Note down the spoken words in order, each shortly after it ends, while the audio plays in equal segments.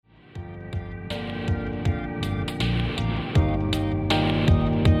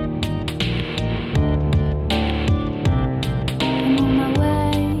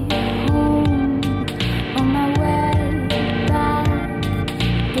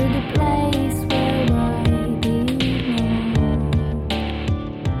the place where I belong.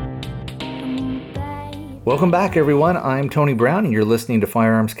 Welcome back, everyone. I'm Tony Brown, and you're listening to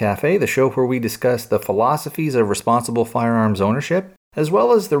Firearms Cafe, the show where we discuss the philosophies of responsible firearms ownership, as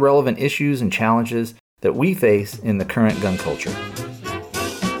well as the relevant issues and challenges that we face in the current gun culture.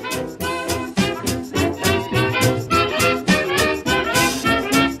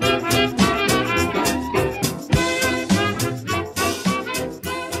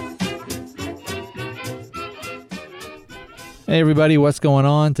 Hey everybody, what's going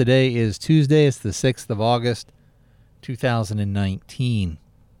on? Today is Tuesday, it's the 6th of August, 2019.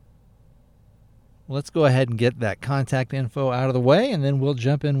 Let's go ahead and get that contact info out of the way, and then we'll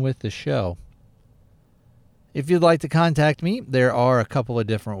jump in with the show. If you'd like to contact me, there are a couple of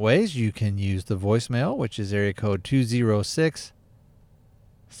different ways. You can use the voicemail, which is area code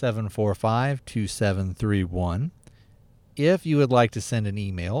 206-745-2731. If you would like to send an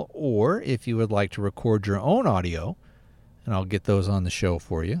email, or if you would like to record your own audio, and I'll get those on the show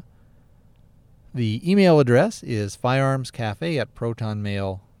for you. The email address is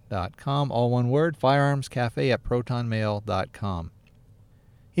firearmscafe@protonmail.com, all one word, firearmscafe@protonmail.com.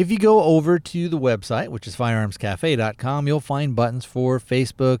 If you go over to the website, which is firearmscafe.com, you'll find buttons for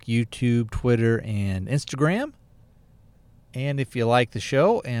Facebook, YouTube, Twitter, and Instagram. And if you like the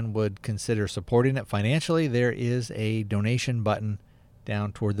show and would consider supporting it financially, there is a donation button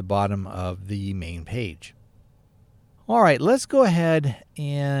down toward the bottom of the main page. All right, let's go ahead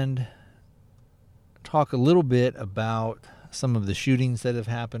and talk a little bit about some of the shootings that have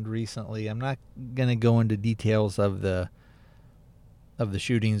happened recently. I'm not going to go into details of the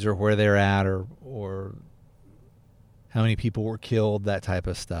shootings or where they're at or how many people were killed, that type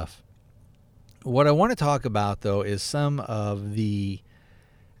of stuff. What I want to talk about, though, is some of the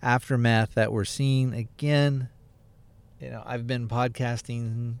aftermath that we're seeing. Again, I've been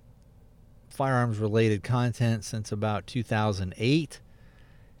podcasting firearms-related content since about 2008,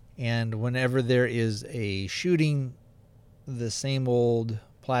 and whenever there is a shooting, the same old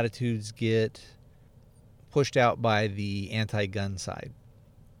platitudes get pushed out by the anti-gun side.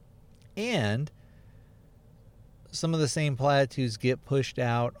 And some of the same platitudes get pushed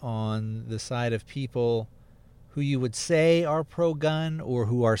out on the side of people who you would say are pro-gun or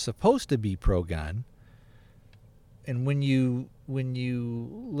who are supposed to be pro-gun. And when you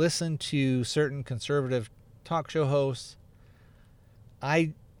listen to certain conservative talk show hosts,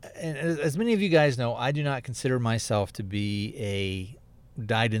 and as many of you guys know, I do not consider myself to be a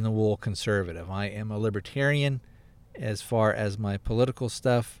dyed-in-the-wool conservative. I am a libertarian as far as my political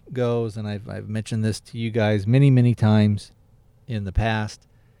stuff goes, and I've mentioned this to you guys many, many times in the past.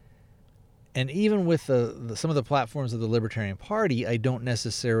 And even with some of the platforms of the Libertarian Party, I don't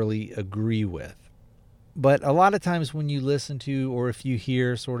necessarily agree with. But a lot of times when you listen to, or if you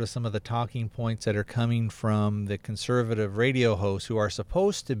hear sort of some of the talking points that are coming from the conservative radio hosts who are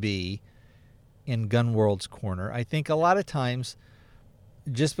supposed to be in Gun World's corner, I think a lot of times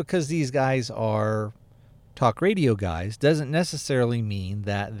just because these guys are talk radio guys doesn't necessarily mean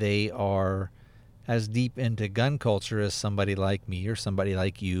that they are as deep into gun culture as somebody like me or somebody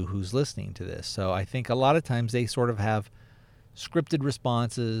like you who's listening to this. So I think a lot of times they sort of have scripted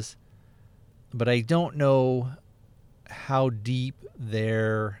responses, but I don't know how deep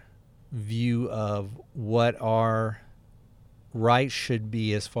their view of what our rights should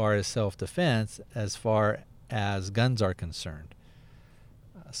be as far as self-defense, as far as guns are concerned.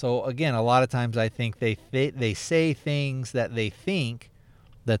 So again, a lot of times I think they say things that they think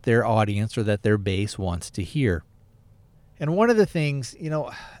that their audience or that their base wants to hear. And one of the things,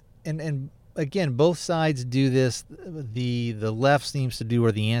 and again, both sides do this. The left seems to do,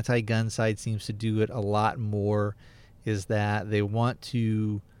 or the anti-gun side seems to do it a lot more, is that they want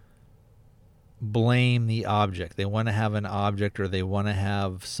to blame the object. They want to have an object, or they want to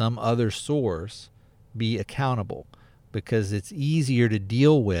have some other source be accountable, because it's easier to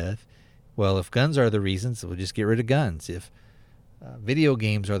deal with. Well, if guns are the reasons, we'll just get rid of guns. If video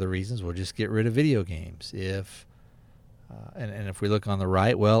games are the reasons, we'll just get rid of video games. If and if we look on the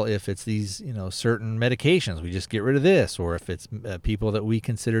right, well, if it's these certain medications, we just get rid of this. Or if it's people that we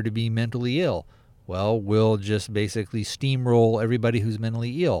consider to be mentally ill, well, we'll just basically steamroll everybody who's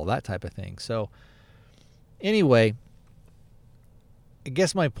mentally ill, that type of thing. So anyway, I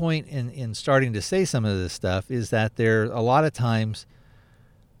guess my point in starting to say some of this stuff is that there a lot of times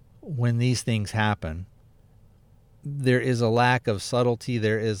when these things happen, there is a lack of subtlety,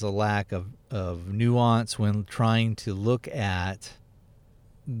 there is a lack of nuance when trying to look at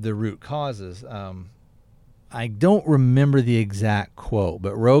the root causes. I don't remember the exact quote,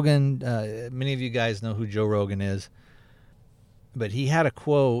 but Rogan, many of you guys know who Joe Rogan is. But he had a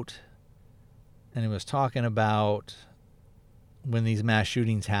quote, and he was talking about when these mass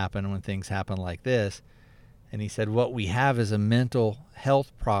shootings happen, when things happen like this. And he said, what we have is a mental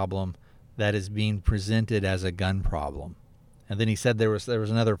health problem that is being presented as a gun problem. And then he said there was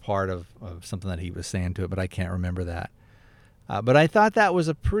another part of something that he was saying to it, but I can't remember that. But I thought that was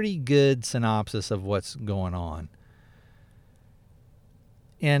a pretty good synopsis of what's going on.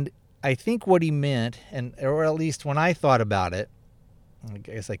 And I think what he meant, or at least when I thought about it, I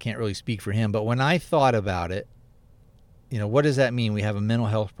guess I can't really speak for him, but when I thought about it, what does that mean? We have a mental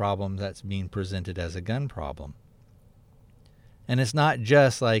health problem that's being presented as a gun problem. And it's not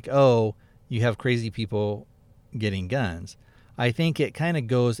just like, oh, you have crazy people getting guns. I think it kind of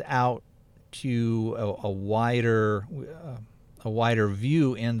goes out to a wider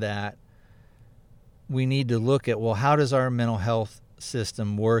view, in that we need to look at, well, how does our mental health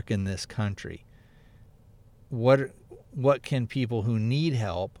system work in this country? What can people who need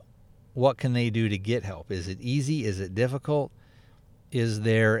help, what can they do to get help? Is it easy? Is it difficult? Is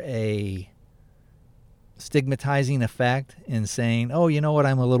there a stigmatizing effect in saying, oh, you know what,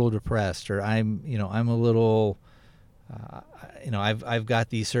 I'm a little depressed, or I'm a little, I've got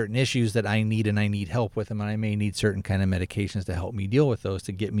these certain issues that I need help with them, and I may need certain kind of medications to help me deal with those,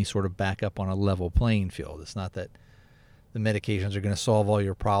 to get me sort of back up on a level playing field. It's not that the medications are going to solve all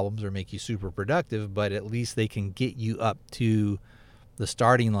your problems or make you super productive, but at least they can get you up to the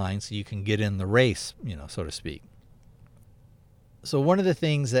starting line so you can get in the race, so to speak. So one of the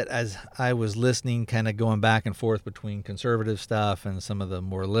things that, as I was listening, kind of going back and forth between conservative stuff and some of the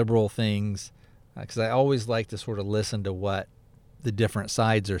more liberal things, because I always like to sort of listen to what the different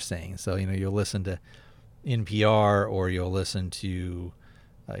sides are saying. So, you'll listen to NPR, or you'll listen to,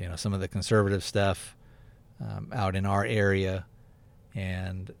 some of the conservative stuff out in our area.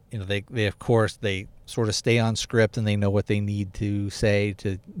 And, they of course, they sort of stay on script, and they know what they need to say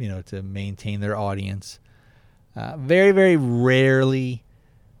to maintain their audience. Very, very rarely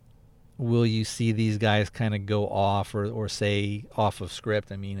will you see these guys kind of go off or say off of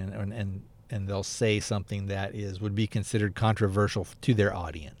script. I mean, and they'll say something that would be considered controversial to their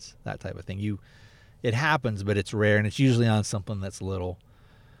audience, that type of thing. It happens, but it's rare, and it's usually on something that's little.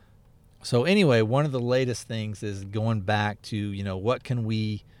 So anyway, one of the latest things is going back to, what can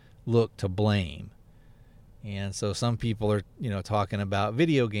we look to blame? And so some people are, talking about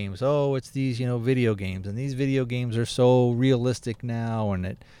video games. Oh, it's these, video games, and these video games are so realistic now,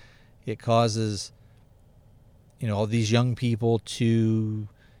 and it causes, all these young people to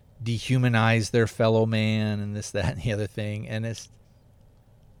dehumanize their fellow man, and this, that, and the other thing. And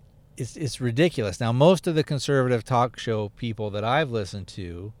it's ridiculous. Now, most of the conservative talk show people that I've listened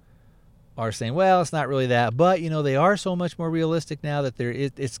to are saying, well, it's not really that, but they are so much more realistic now that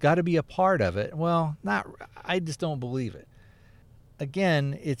it's got to be a part of it. Well, I just don't believe it.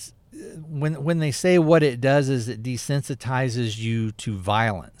 Again, it's when they say what it does is it desensitizes you to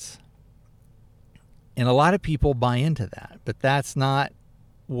violence. And a lot of people buy into that, but that's not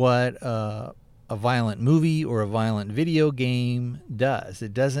what a violent movie or a violent video game does.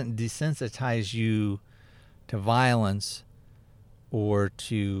 It doesn't desensitize you to violence or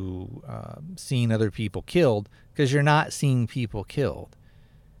to seeing other people killed, because you're not seeing people killed.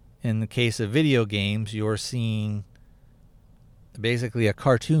 In the case of video games, you're seeing basically a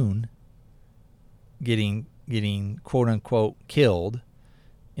cartoon getting quote unquote killed.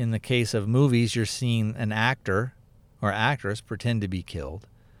 In the case of movies, you're seeing an actor or actress pretend to be killed.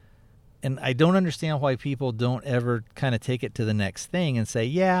 And I don't understand why people don't ever kind of take it to the next thing and say,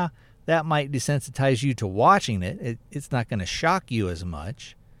 yeah, that might desensitize you to watching it. It's not going to shock you as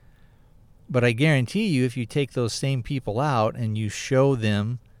much. But I guarantee you, if you take those same people out and you show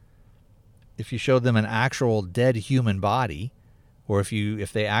them an actual dead human body, or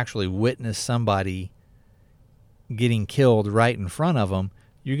if they actually witness somebody getting killed right in front of them,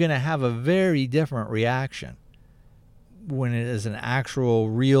 you're going to have a very different reaction when it is an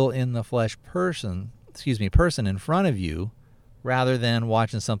actual real in the flesh person in front of you, rather than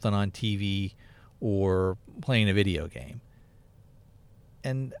watching something on TV or playing a video game.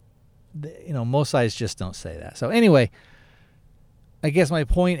 And, most sides just don't say that. So anyway, I guess my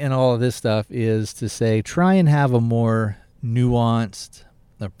point in all of this stuff is to say, try and have a more nuanced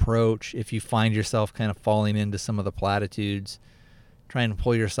approach. If you find yourself kind of falling into some of the platitudes, try and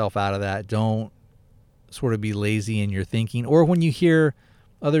pull yourself out of that. Don't sort of be lazy in your thinking. Or when you hear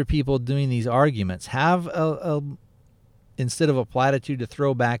other people doing these arguments, have instead of a platitude to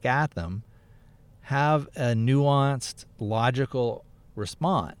throw back at them, have a nuanced, logical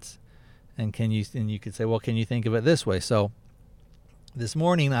response. And you could say, well, can you think of it this way? So this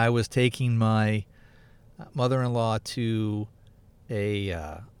morning I was taking my mother-in-law to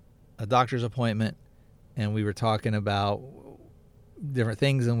a doctor's appointment, and we were talking about different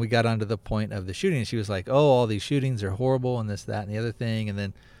things, and we got onto the point of the shooting. And she was like, "Oh, all these shootings are horrible, and this, that, and the other thing." And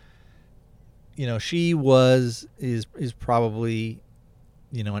then, she is probably,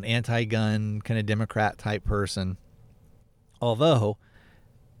 an anti-gun kind of Democrat type person. Although,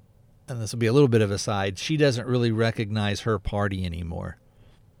 and this will be a little bit of a side, she doesn't really recognize her party anymore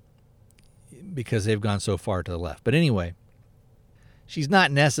because they've gone so far to the left. But anyway, she's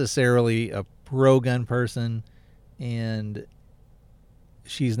not necessarily a pro-gun person, and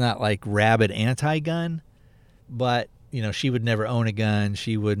she's not like rabid anti-gun, but, she would never own a gun.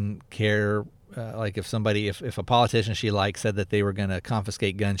 She wouldn't care. Like if a politician she liked said that they were going to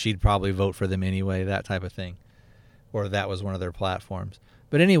confiscate guns, she'd probably vote for them anyway, that type of thing. Or that was one of their platforms.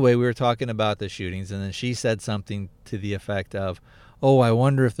 But anyway, we were talking about the shootings, and then she said something to the effect of, "Oh, I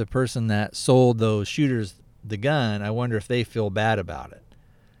wonder if the person that sold those shooters the gun, I wonder if they feel bad about it."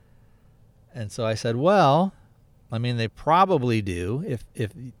 And so I said, well, I mean, they probably do if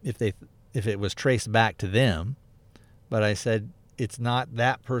it was traced back to them. But I said, it's not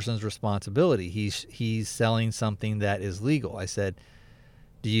that person's responsibility. He's selling something that is legal. I said,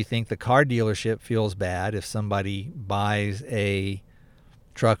 do you think the car dealership feels bad if somebody buys a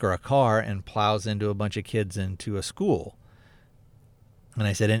truck or a car and plows into a bunch of kids into a school? And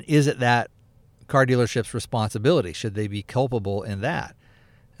I said, and is it that car dealership's responsibility? Should they be culpable in that?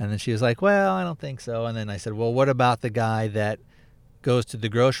 And then she was like, well, I don't think so. And then I said, well, what about the guy that goes to the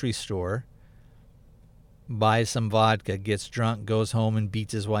grocery store, buys some vodka, gets drunk, goes home and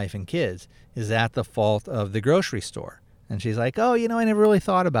beats his wife and kids? Is that the fault of the grocery store? And she's like, oh, I never really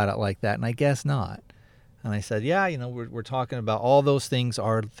thought about it like that, and I guess not. And I said, yeah, we're talking about all those things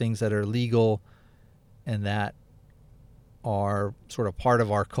are things that are legal and that are sort of part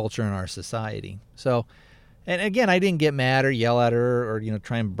of our culture and our society. So, and again, I didn't get mad or yell at her or,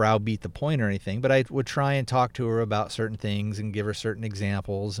 try and browbeat the point or anything, but I would try and talk to her about certain things and give her certain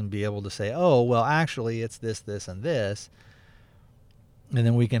examples and be able to say, oh, well, actually, it's this, this, and this. And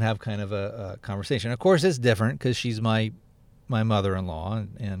then we can have kind of a conversation. Of course, it's different because she's my mother-in-law,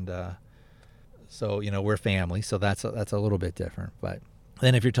 and so we're family, so that's a little bit different. But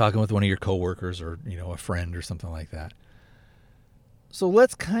then if you're talking with one of your coworkers or a friend or something like that. So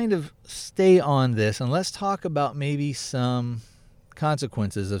let's kind of stay on this, and let's talk about maybe some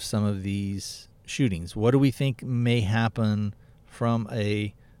consequences of some of these shootings. What do we think may happen from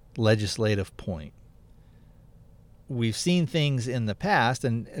a legislative point? We've seen things in the past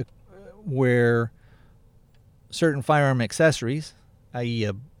and where certain firearm accessories, i.e.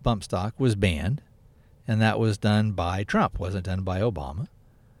 a bump stock, was banned, and that was done by Trump, wasn't done by Obama.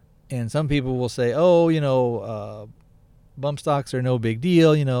 And some people will say, bump stocks are no big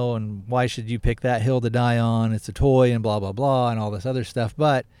deal, and why should you pick that hill to die on? It's a toy and blah, blah, blah, and all this other stuff.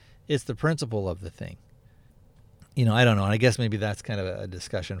 But it's the principle of the thing. I don't know. And I guess maybe that's kind of a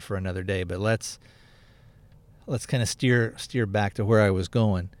discussion for another day, but let's kind of steer back to where I was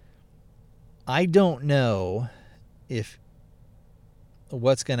going. I don't know if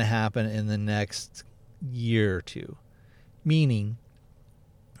what's going to happen in the next year or two. Meaning,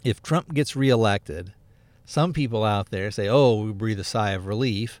 if Trump gets reelected, some people out there say, oh, we breathe a sigh of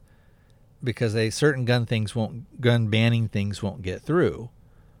relief because certain gun banning things won't get through.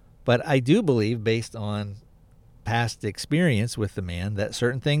 But I do believe, based on past experience with the man, that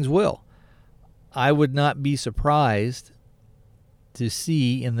certain things will. I would not be surprised to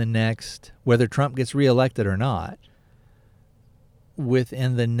see in the next, whether Trump gets reelected or not,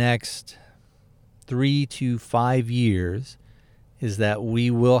 within the next 3 to 5 years, is that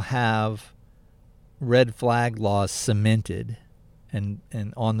we will have red flag laws cemented and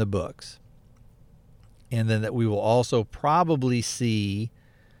on the books. And then that we will also probably see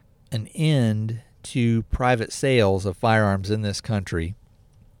an end to private sales of firearms in this country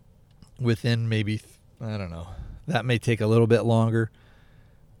within maybe, I don't know, that may take a little bit longer.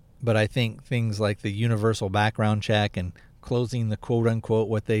 But I think things like the universal background check and closing the quote unquote,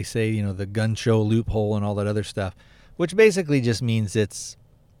 what they say, the gun show loophole and all that other stuff, which basically just means it's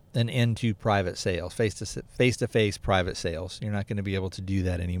an end to private sales, face-to-face private sales. You're not going to be able to do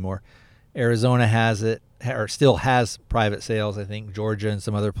that anymore. Arizona has it, or still has private sales. I think Georgia and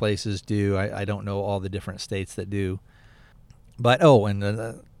some other places do. I don't know all the different states that do. But,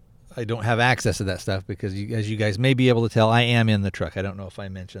 I don't have access to that stuff because, as you guys may be able to tell, I am in the truck. I don't know if I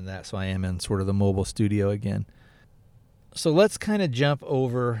mentioned that, so I am in sort of the mobile studio again. So let's kind of jump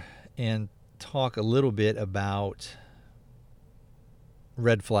over and talk a little bit about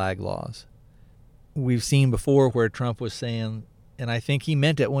red flag laws. We've seen before where Trump was saying, and I think he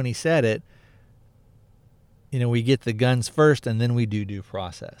meant it when he said it, we get the guns first and then we do due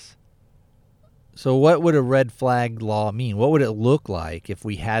process. So what would a red flag law mean? What would it look like if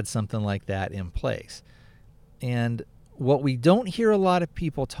we had something like that in place? And what we don't hear a lot of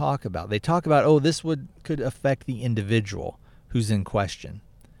people talk about, they talk about, oh, this could affect the individual who's in question.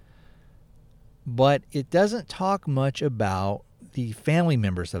 But it doesn't talk much about the family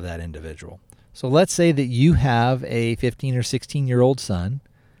members of that individual. So let's say that you have a 15 or 16-year-old son,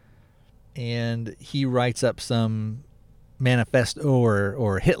 and he writes up some manifesto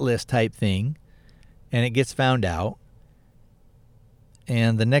or hit list type thing, and it gets found out.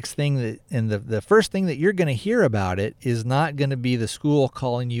 And the next thing the first thing that you're going to hear about it is not going to be the school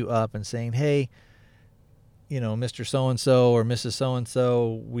calling you up and saying, hey, Mr. So-and-so or Mrs.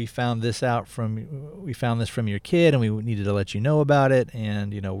 So-and-so, we found this from your kid and we needed to let you know about it.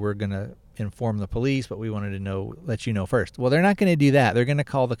 And, we're going to inform the police, but we wanted to let you know first. Well, they're not going to do that. They're going to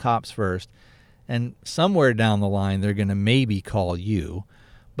call the cops first. And somewhere down the line, they're going to maybe call you.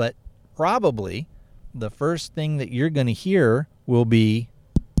 But probably the first thing that you're going to hear will be,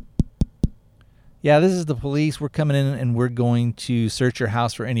 yeah, this is the police. We're coming in and we're going to search your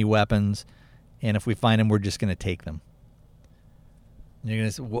house for any weapons. And if we find them, we're just going to take them. And you're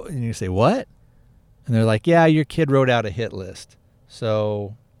going to say, what? And they're like, yeah, your kid wrote out a hit list.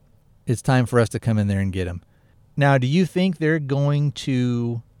 So it's time for us to come in there and get him. Now, do you think they're going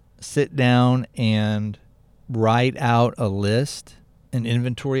to sit down and write out a list and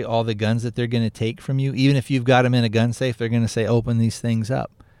inventory all the guns that they're going to take from you? Even if you've got them in a gun safe, they're going to say, open these things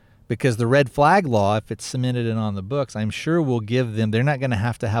up. Because the red flag law, if it's cemented and on the books, I'm sure will give them, they're not going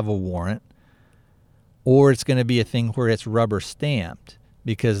to have a warrant. Or it's going to be a thing where it's rubber stamped,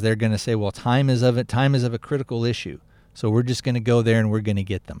 because they're going to say, well, time is of a critical issue. So we're just going to go there and we're going to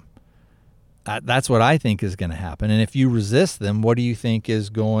get them. That's what I think is going to happen. And if you resist them, what do you think is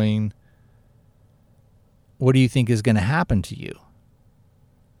going to happen to you?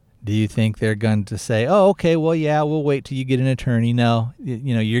 Do you think they're going to say, oh, okay, well, yeah, we'll wait till you get an attorney? No,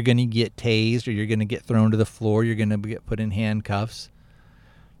 you're going to get tased, or you're going to get thrown to the floor. You're going to get put in handcuffs.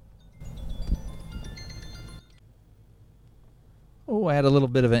 Oh, I had a little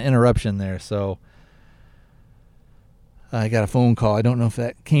bit of an interruption there, so I got a phone call. I don't know if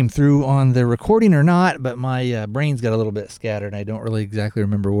that came through on the recording or not, but my brain's got a little bit scattered, and I don't really exactly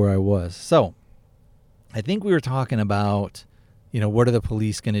remember where I was. So I think we were talking about, what are the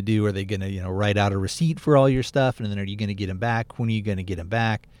police going to do? Are they going to, write out a receipt for all your stuff, and then are you going to get them back? When are you going to get them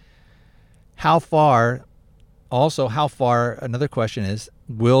back? How far, another question is,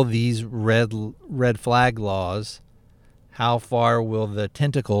 will these red flag laws, how far will the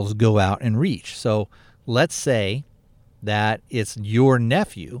tentacles go out and reach? So let's say that it's your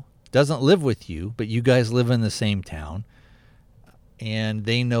nephew, doesn't live with you, but you guys live in the same town, and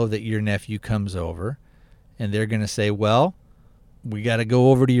they know that your nephew comes over, and they're going to say, well, we got to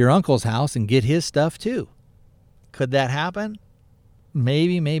go over to your uncle's house and get his stuff too. Could that happen?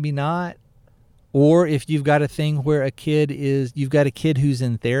 Maybe, maybe not. Or if you've got a thing where you've got a kid who's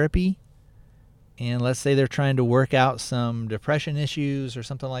in therapy, and let's say they're trying to work out some depression issues or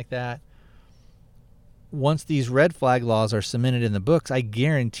something like that. Once these red flag laws are cemented in the books, I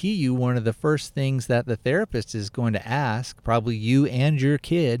guarantee you one of the first things that the therapist is going to ask, probably you and your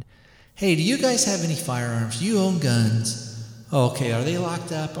kid, hey, do you guys have any firearms? Do you own guns? Okay, are they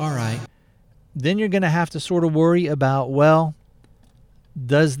locked up? All right. Then you're going to have to sort of worry about, well,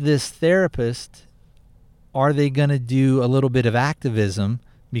 does this therapist, are they going to do a little bit of activism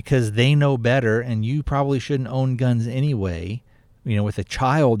because they know better, and you probably shouldn't own guns anyway, with a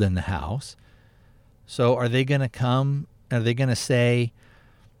child in the house? So are they going to say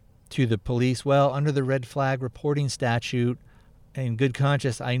to the police, well, under the red flag reporting statute, in good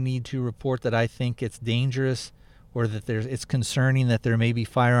conscience, I need to report that I think it's dangerous, or that it's concerning that there may be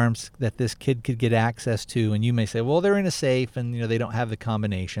firearms that this kid could get access to. And you may say, well, they're in a safe and, they don't have the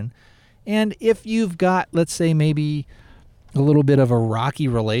combination. And if you've got, let's say, maybe a little bit of a rocky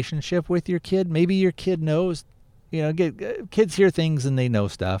relationship with your kid, maybe your kid knows, kids hear things and they know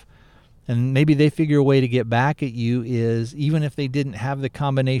stuff. And maybe they figure a way to get back at you is, even if they didn't have the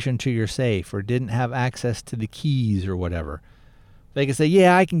combination to your safe or didn't have access to the keys or whatever, they can say,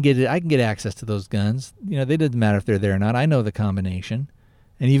 yeah, I can get it. I can get access to those guns. They doesn't matter if they're there or not. I know the combination.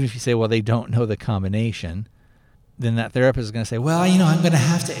 And even if you say, well, they don't know the combination, then that therapist is going to say, well, I'm going to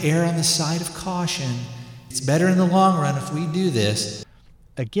have to err on the side of caution. It's better in the long run if we do this.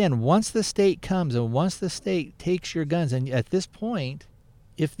 Again, once the state comes and once the state takes your guns, and at this point,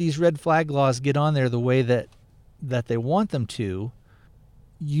 if these red flag laws get on there the way that they want them to,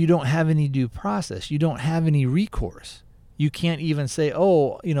 you don't have any due process. You don't have any recourse. You can't even say,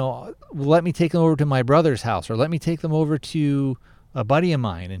 oh, let me take them over to my brother's house, or let me take them over to a buddy of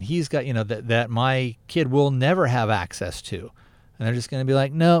mine, and he's got, that my kid will never have access to. And they're just going to be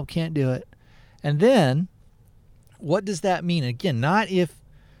like, no, can't do it. And then what does that mean? Again, not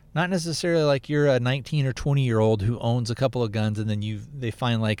necessarily like you're a 19 or 20-year-old who owns a couple of guns and then they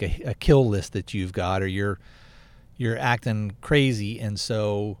find like a kill list that you've got, or you're acting crazy, and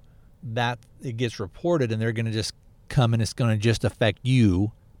so that it gets reported and they're going to just come and it's going to just affect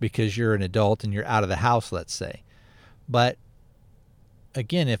you because you're an adult and you're out of the house, let's say. But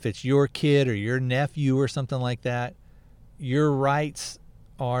again, if it's your kid or your nephew or something like that, your rights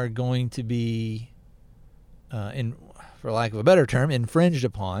are going to be, for lack of a better term, infringed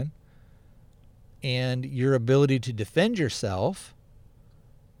upon, and your ability to defend yourself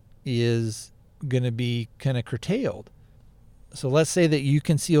is going to be kind of curtailed. So let's say that you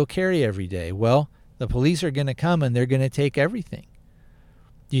conceal carry every day. Well, the police are going to come and they're going to take everything.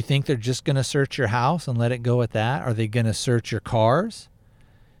 Do you think they're just going to search your house and let it go at that? Are they going to search your cars?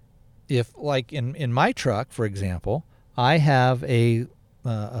 If, like in my truck, for example, I have a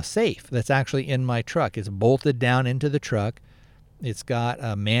safe that's actually in my truck. It's bolted down into the truck. It's got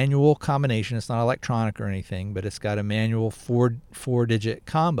a manual combination. It's not electronic or anything, but it's got a manual four-digit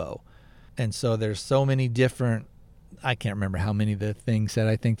combo. And so there's so many different, I can't remember how many the thing said.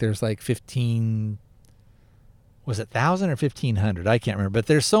 I think there's like 15, was it 1,000 or 1,500? I can't remember. But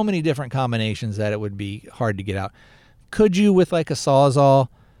there's so many different combinations that it would be hard to get out. Could you, with like a Sawzall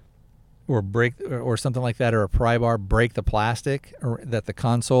or break or something like that, or a pry bar, break the plastic or that the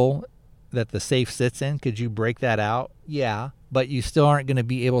console that the safe sits in? Could you break that out? Yeah, but you still aren't going to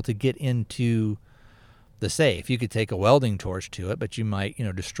be able to get into the safe. You could take a welding torch to it, but you might,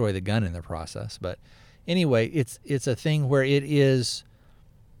 destroy the gun in the process. But anyway, it's a thing where it is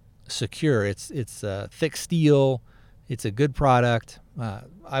secure. It's thick steel. It's a good product.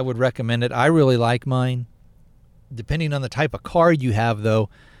 I would recommend it. I really like mine. Depending on the type of car you have, though,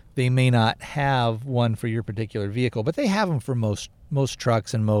 they may not have one for your particular vehicle, but they have them for most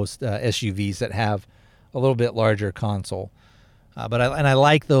trucks and most SUVs that have a little bit larger console. But I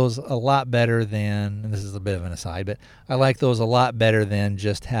like those a lot better than, and this is a bit of an aside, but I like those a lot better than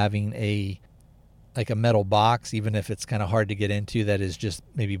just having a metal box, even if it's kind of hard to get into, that is just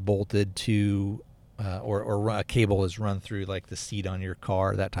maybe bolted to, or a cable is run through like the seat on your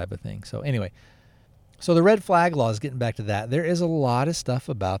car, that type of thing. So anyway, so the red flag laws, getting back to that, there is a lot of stuff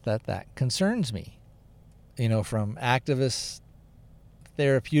about that concerns me. From activists,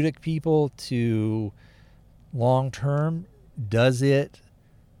 therapeutic people to long-term. Does it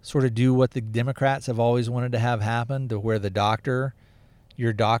sort of do what the Democrats have always wanted to have happen, to where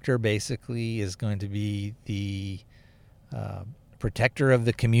your doctor basically is going to be the protector of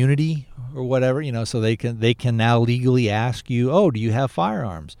the community or whatever, so they can now legally ask you, oh, do you have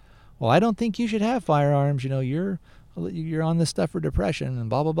firearms? Well, I don't think you should have firearms. You're on this stuff for depression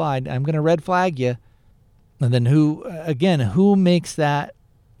and blah, blah, blah. I'm going to red flag you. And then who makes that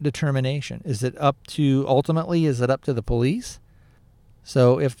determination? Is it up to the police?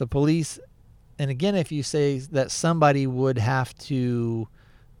 So if the police, and again, if you say that somebody would have to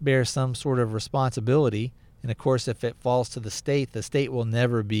bear some sort of responsibility, and of course, if it falls to the state will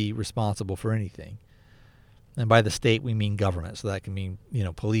never be responsible for anything. And by the state, we mean government. So that can mean,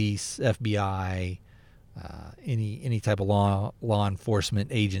 police, FBI, any type of law enforcement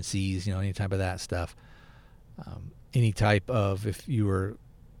agencies, any type of that stuff. Any type of, if you were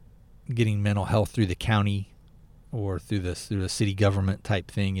getting mental health through the county or through the city government type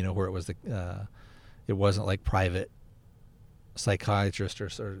thing, where it was it wasn't like private psychiatrist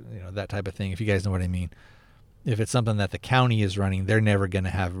or that type of thing. If you guys know what I mean. If it's something that the county is running, they're never going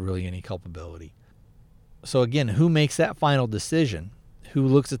to have really any culpability. So again, who makes that final decision? Who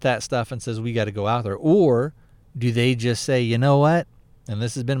looks at that stuff and says, we got to go out there? Or do they just say, you know what? And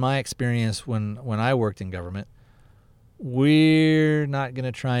this has been my experience when I worked in government. We're not going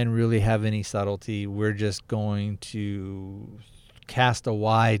to try and really have any subtlety. We're just going to cast a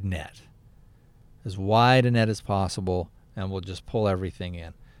wide net, as wide a net as possible, and we'll just pull everything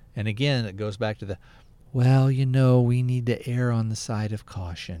in. And again, it goes back to we need to err on the side of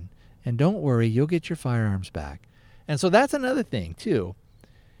caution. And don't worry, you'll get your firearms back. And so that's another thing, too.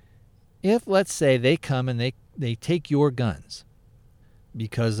 If, let's say, they come and they take your guns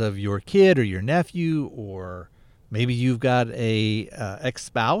because of your kid or your nephew, or maybe you've got a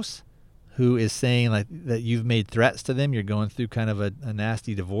ex-spouse who is saying like that you've made threats to them, you're going through kind of a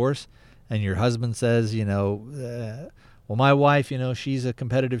nasty divorce, and your husband says, well, my wife, she's a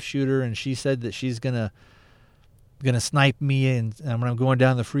competitive shooter, and she said that she's going to going to snipe me and when I'm going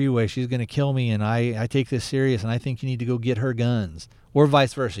down the freeway, she's going to kill me, and I take this serious, and I think you need to go get her guns, or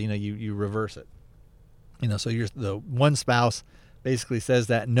vice versa. You reverse it. So the one spouse basically says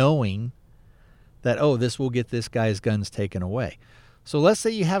that knowing that, oh, this will get this guy's guns taken away. So let's say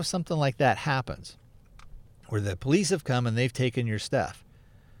you have something like that happens where the police have come and they've taken your stuff.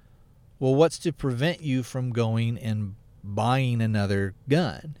 Well, what's to prevent you from going and buying another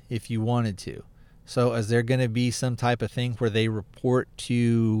gun if you wanted to? So is there going to be some type of thing where they report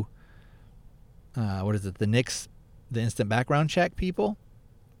to, the NICS, the instant background check people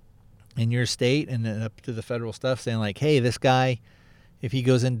in your state, and then up to the federal stuff saying like, hey, this guy, if he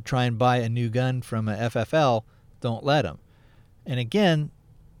goes in to try and buy a new gun from a FFL, don't let him. And again,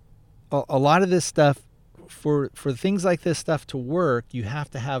 a lot of this stuff, for things like this stuff to work, you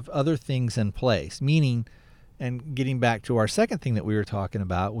have to have other things in place, meaning, and getting back to our second thing that we were talking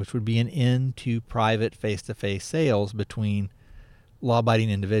about, which would be an end to private face-to-face sales between law-abiding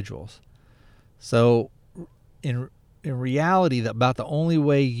individuals. So in reality, about the only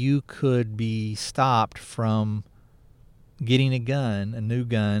way you could be stopped from getting a new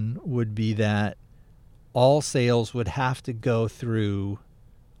gun, would be that all sales would have to go through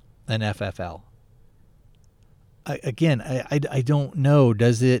an FFL. I don't know.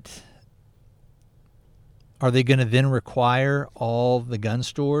 Are they going to then require all the gun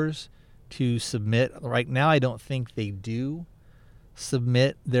stores to submit? Right now, I don't think they do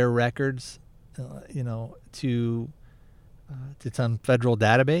submit their records, to some federal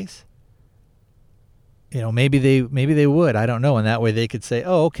database. Maybe they would. I don't know. And that way they could say,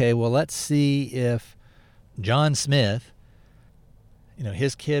 oh, okay, well, let's see if John Smith,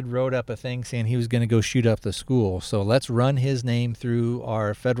 his kid wrote up a thing saying he was going to go shoot up the school. So let's run his name through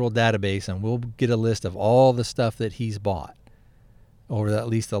our federal database, and we'll get a list of all the stuff that he's bought over at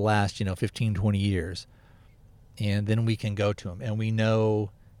least the last, 15, 20 years. And then we can go to him. And we know,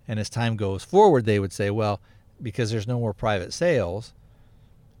 and as time goes forward, they would say, well, because there's no more private sales,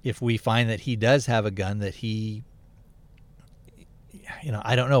 if we find that he does have a gun that he,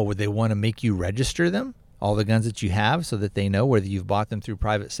 I don't know, would they want to make you register them? All the guns that you have, so that they know whether you've bought them through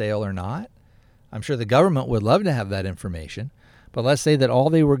private sale or not. I'm sure the government would love to have that information, but let's say that all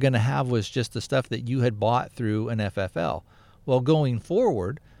they were going to have was just the stuff that you had bought through an FFL. Well, going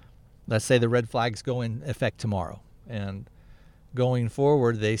forward, let's say the red flags go in effect tomorrow, and going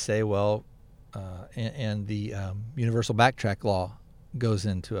forward they say, well, and the universal backtrack law goes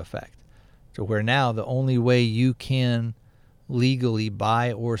into effect, to where now the only way you can legally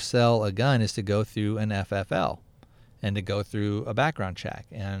buy or sell a gun is to go through an FFL and to go through a background check.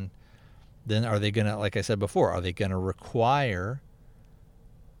 And then are they going to, like I said before, are they going to require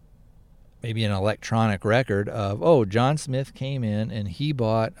maybe an electronic record of, oh, John Smith came in and he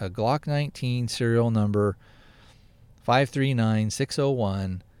bought a Glock 19 serial number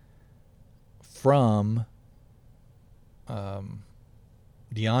 539601 from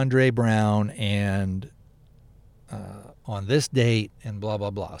DeAndre Brown and on this date and blah,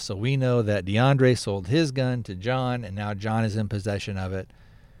 blah, blah. So we know that DeAndre sold his gun to John, and now John is in possession of it.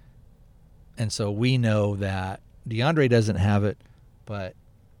 And so we know that DeAndre doesn't have it, but,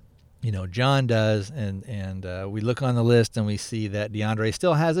 John does. And we look on the list and we see that DeAndre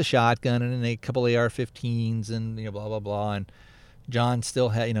still has a shotgun and a couple AR-15s and, blah, blah, blah. And John still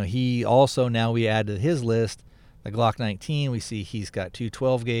had, he also, now we add to his list the Glock 19. We see he's got 2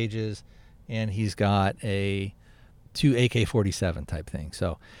 12 gauges and he's got a 2 AK-47 type thing.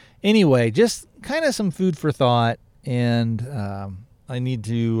 So anyway, just kind of some food for thought, and I need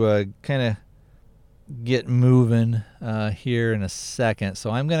to kind of get moving here in a second.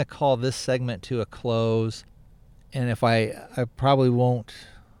 So I'm going to call this segment to a close, and if I probably won't,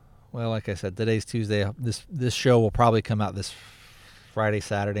 well, like I said, today's Tuesday. This show will probably come out this Friday,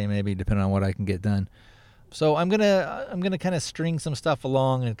 Saturday, maybe, depending on what I can get done. So I'm gonna kind of string some stuff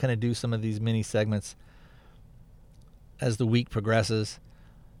along and kind of do some of these mini segments as the week progresses.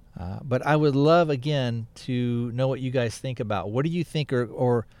 But I would love, again, to know what you guys think about. What do you think,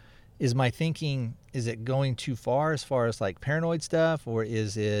 or is my thinking, is it going too far as like paranoid stuff, or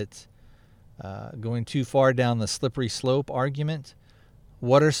is it going too far down the slippery slope argument?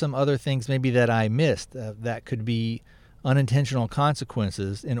 What are some other things maybe that I missed that could be unintentional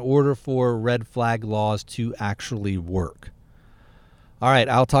consequences in order for red flag laws to actually work? All right,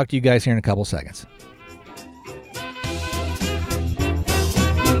 I'll talk to you guys here in a couple seconds.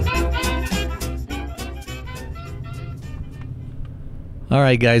 All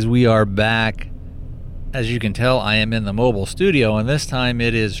right, guys, we are back. As you can tell, I am in the mobile studio, and this time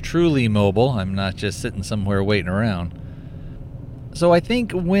it is truly mobile. I'm not just sitting somewhere waiting around. So I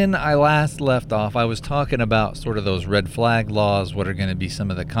think when I last left off, I was talking about sort of those red flag laws, what are going to be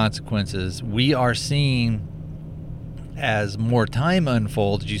some of the consequences. We are seeing, as more time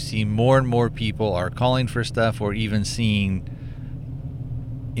unfolds, you see more and more people are calling for stuff, or even seeing,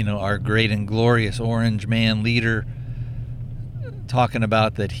 our great and glorious orange man leader talking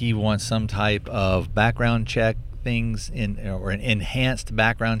about that he wants some type of background check things or an enhanced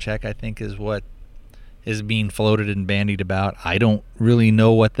background check, I think is what is being floated and bandied about. I don't really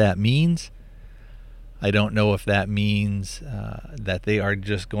know what that means. I don't know if that means that they are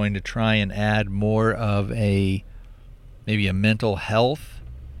just going to try and add more of maybe a mental health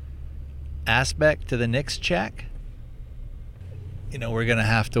aspect to the NICS check. We're going to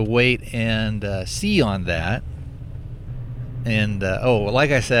have to wait and see on that. And like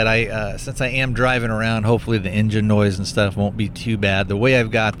I said, since I am driving around, hopefully the engine noise and stuff won't be too bad. The way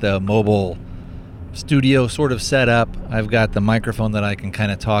I've got the mobile studio sort of set up, I've got the microphone that I can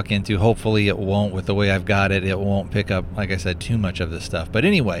kind of talk into. Hopefully it won't, with the way I've got it, it won't pick up, like I said, too much of this stuff. But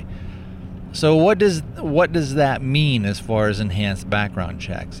anyway, so what does that mean as far as enhanced background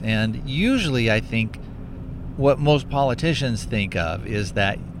checks? And usually I think what most politicians think of is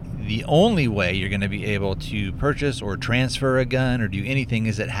that the only way you're going to be able to purchase or transfer a gun or do anything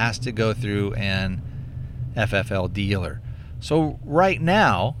is it has to go through an FFL dealer. So right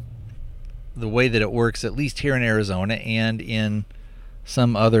now, the way that it works, at least here in Arizona and in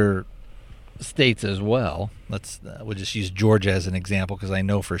some other states as well, we'll just use Georgia as an example, because I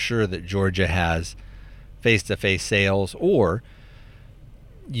know for sure that Georgia has face-to-face sales, or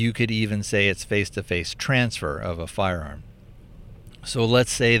you could even say it's face-to-face transfer of a firearm. So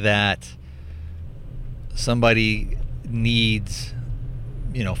let's say that somebody needs,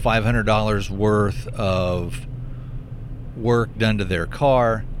 $500 worth of work done to their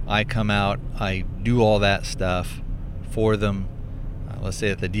car. I come out, I do all that stuff for them. Let's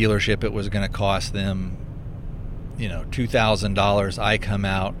say at the dealership it was going to cost them, $2,000. I come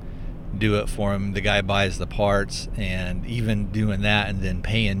out, do it for him. The guy buys the parts, and even doing that and then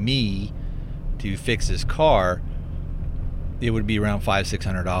paying me to fix his car, it would be around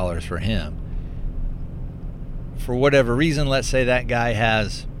 $500-$600 for him. For whatever reason, let's say that guy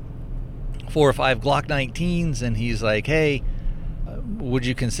has 4 or 5 Glock 19s, and he's like, hey, would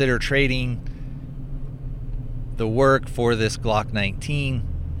you consider trading the work for this Glock 19?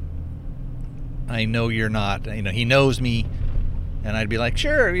 I know you're not, he knows me, and I'd be like,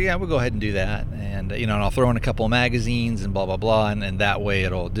 sure, yeah, we'll go ahead and do that. And, and I'll throw in a couple of magazines and blah, blah, blah, and that way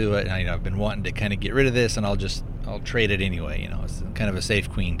it'll do it. And, I've been wanting to kind of get rid of this, and I'll trade it anyway. It's kind of a safe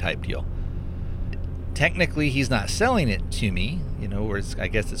queen type deal. Technically, he's not selling it to me, where I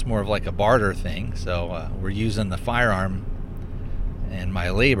guess it's more of like a barter thing. So we're using the firearm and my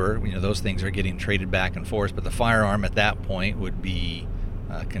labor, those things are getting traded back and forth, but the firearm at that point would be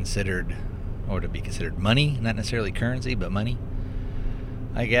considered money, not necessarily currency, but money,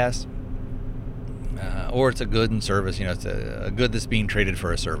 I guess. Or it's a good and service, it's a good that's being traded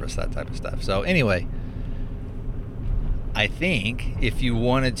for a service, that type of stuff. So anyway, I think if you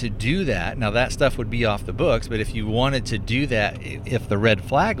wanted to do that, now that stuff would be off the books, but if you wanted to do that, if the red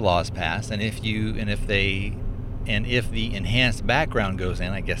flag laws pass, and if the enhanced background goes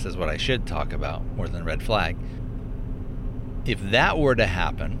in, I guess is what I should talk about more than red flag. If that were to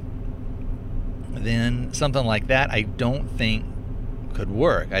happen, then something like that I don't think could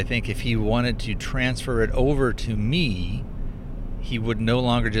work. I think if he wanted to transfer it over to me, he would no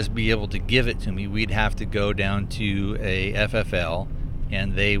longer just be able to give it to me. We'd have to go down to a FFL,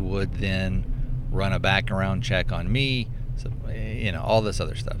 and they would then run a background check on me, so, all this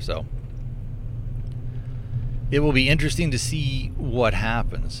other stuff. So it will be interesting to see what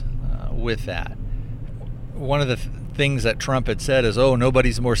happens with that. One of the things that Trump had said is,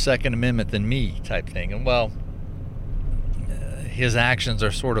 nobody's more Second Amendment than me type thing. And well, his actions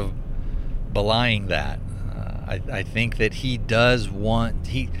are sort of belying that. I think that he does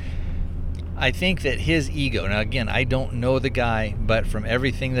I think that his ego, now again, I don't know the guy, but from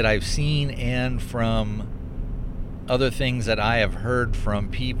everything that I've seen and from other things that I have heard from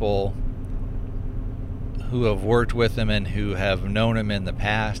people who have worked with him and who have known him in the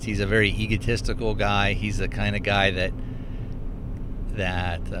past, he's a very egotistical guy. He's the kind of guy that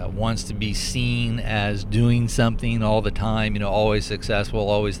wants to be seen as doing something all the time, always successful,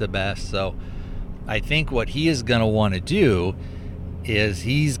 always the best. So I think what he is going to want to do is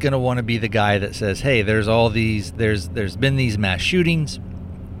he's going to want to be the guy that says, hey, there's been these mass shootings,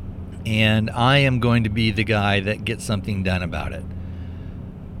 and I am going to be the guy that gets something done about it.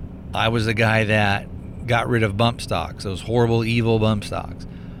 I was the guy that got rid of bump stocks, those horrible, evil bump stocks.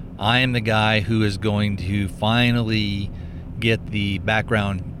 I am the guy who is going to finally get the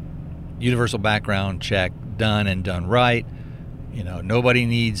universal background check done and done right. Nobody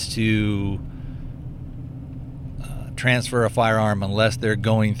needs to transfer a firearm unless they're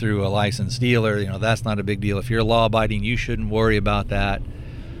going through a licensed dealer. That's not a big deal. If you're law-abiding, you shouldn't worry about that.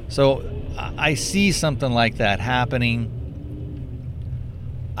 So I see something like that happening.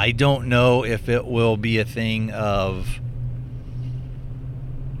 I don't know if it will be a thing of,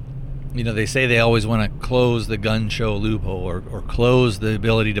 they say they always want to close the gun show loophole or close the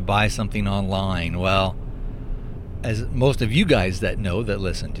ability to buy something online. Well, as most of you guys that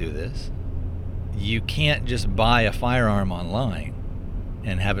listen to this, you can't just buy a firearm online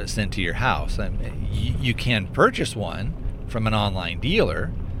and have it sent to your house. You can purchase one from an online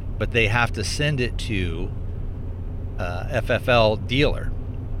dealer, but they have to send it to FFL dealer.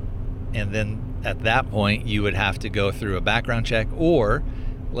 And then at that point, you would have to go through a background check, or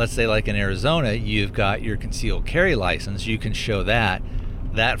let's say like in Arizona, you've got your concealed carry license. You can show that.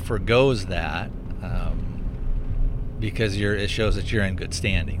 That forgoes that because it shows that you're in good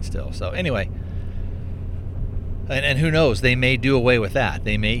standing still. So anyway, and who knows? They may do away with that.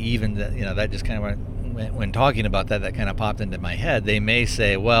 They may even, that just kind of when talking about that kind of popped into my head. They may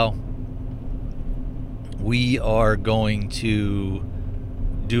say, well, we are going to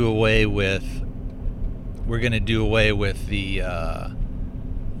we're going to do away with the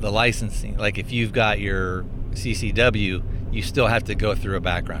licensing. Like if you've got your CCW, you still have to go through a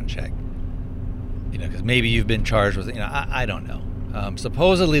background check, because maybe you've been charged with, I don't know.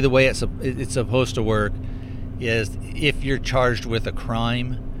 Supposedly the way it's supposed to work is if you're charged with a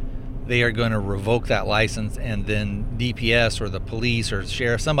crime, they are going to revoke that license, and then DPS or the police or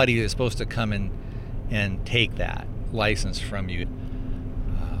sheriff, somebody is supposed to come in and take that license from you.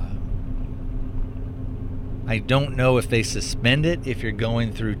 I don't know if they suspend it if you're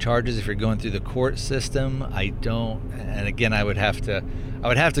going through charges, if you're going through the court system. And again, I would have to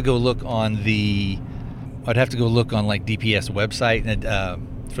go look on like DPS website. And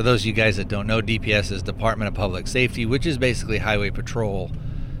for those of you guys that don't know, DPS is Department of Public Safety, which is basically highway patrol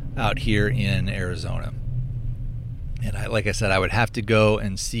out here in Arizona. And like I said, I would have to go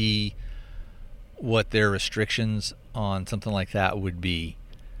and see what their restrictions on something like that would be.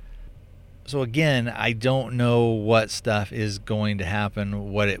 So again, I don't know what stuff is going to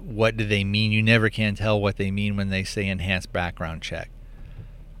happen. What do they mean? You never can tell what they mean when they say enhanced background check.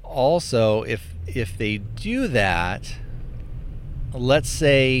 Also, if they do that, let's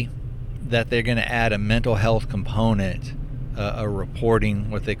say that they're going to add a mental health component, a reporting,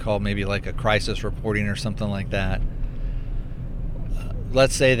 what they call maybe like a crisis reporting or something like that.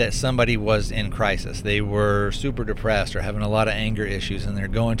 Let's say that somebody was in crisis. They were super depressed or having a lot of anger issues, and they're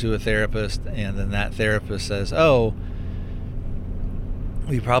going to a therapist, and then that therapist says, oh,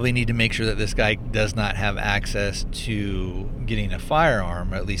 we probably need to make sure that this guy does not have access to getting a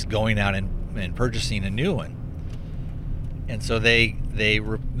firearm, or at least going out and purchasing a new one. And so they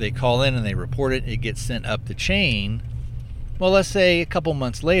call in and they report it. It gets sent up the chain. Well, let's say a couple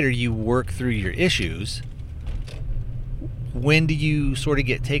months later you work through your issues. When do you sort of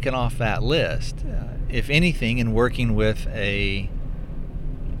get taken off that list? If anything, in working with and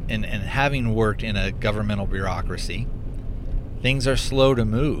having worked in a governmental bureaucracy, things are slow to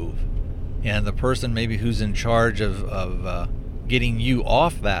move. And the person maybe who's in charge of getting you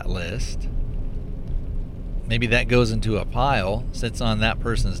off that list, maybe that goes into a pile, sits on that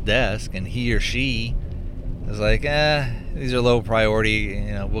person's desk, and he or she is like, these are low priority,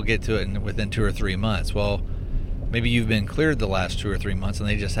 we'll get to it within 2 or 3 months. Well, maybe you've been cleared the last 2 or 3 months and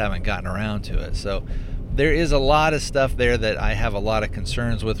they just haven't gotten around to it. So there is a lot of stuff there that I have a lot of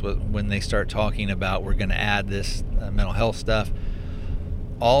concerns with when they start talking about we're going to add this mental health stuff.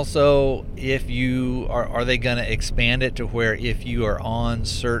 Also, if you are they going to expand it to where if you are on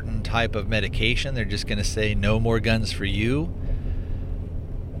certain type of medication, they're just going to say no more guns for you?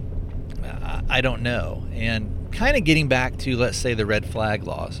 I don't know. And kind of getting back to, let's say, the red flag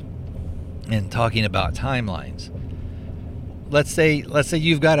laws and talking about timelines. Let's say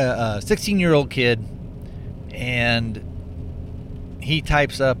you've got a 16-year-old kid and he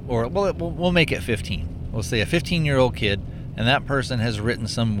types up, or we'll make it 15. We'll say a 15-year-old kid, and that person has written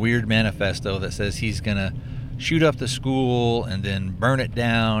some weird manifesto that says he's going to shoot up the school and then burn it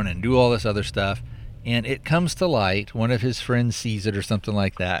down and do all this other stuff. And it comes to light, one of his friends sees it or something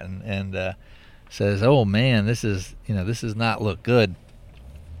like that and says, oh man, this is not look good.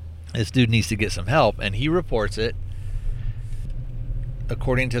 This dude needs to get some help. And he reports it.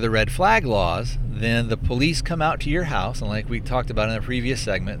 According to the red flag laws, then the police come out to your house, and like we talked about in the previous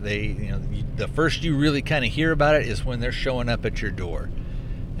segment, the first you really kind of hear about it is when they're showing up at your door,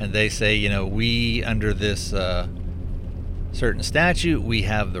 and they say, we under this certain statute, we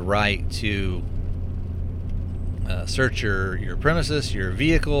have the right to search your premises, your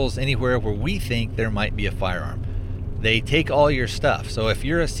vehicles, anywhere where we think there might be a firearm. They take all your stuff. So if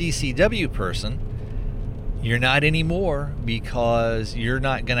you're a CCW person, you're not anymore, because you're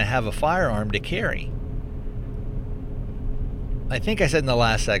not going to have a firearm to carry. I think I said in the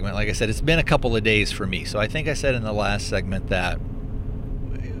last segment, like I said, it's been a couple of days for me. So I think I said in the last segment that,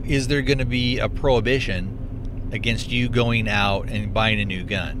 is there going to be a prohibition against you going out and buying a new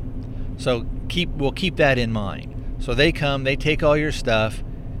gun? So we'll keep that in mind. So they come, they take all your stuff.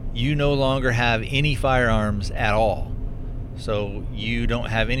 You no longer have any firearms at all. So you don't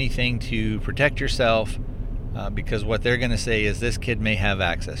have anything to protect yourself, because what they're going to say is this kid may have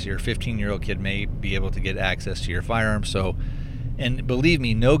access. Your 15-year-old kid may be able to get access to your firearm. So, and believe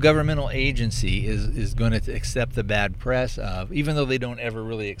me, no governmental agency is going to accept the bad press of, even though they don't ever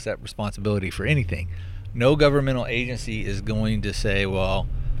really accept responsibility for anything, no governmental agency is going to say, well,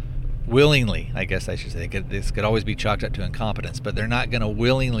 willingly, I guess I should say, this could always be chalked up to incompetence, but they're not going to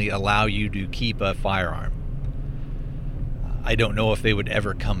willingly allow you to keep a firearm. I don't know if they would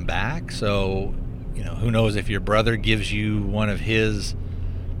ever come back. So, who knows if your brother gives you one of his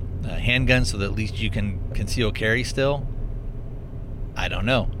handguns so that at least you can conceal carry still. I don't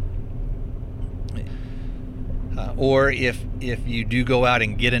know. Or if you do go out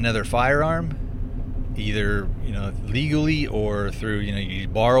and get another firearm, either legally or through you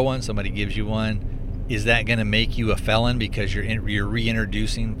borrow one, somebody gives you one, is that going to make you a felon because you're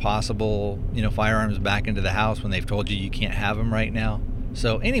reintroducing possible firearms back into the house when they've told you can't have them right now?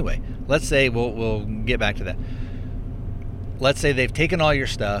 So anyway, let's say we'll get back to that. Let's say they've taken all your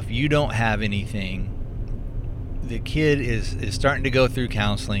stuff, you don't have anything. The kid is starting to go through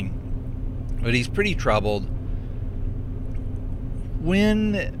counseling, but he's pretty troubled.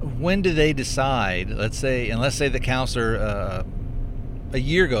 When do they decide? Let's say the counselor, a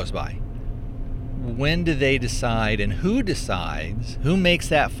year goes by. When do they decide, and who decides? Who makes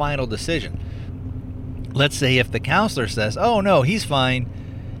that final decision? Let's say if the counselor says, "Oh no, he's fine.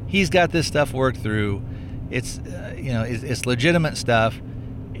 He's got this stuff worked through. It's it's legitimate stuff.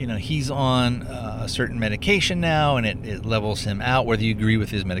 He's on a certain medication now, and it levels him out, whether you agree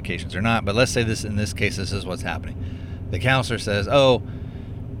with his medications or not." But let's say in this case, this is what's happening. The counselor says, "Oh,"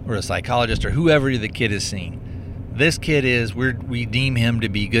 or a psychologist or whoever the kid is seeing, "This kid we deem him to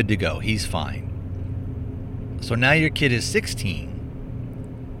be good to go. He's fine." So now your kid is 16,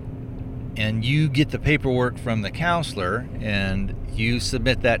 and you get the paperwork from the counselor, and you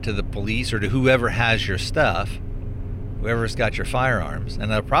submit that to the police or to whoever has your stuff, whoever's got your firearms,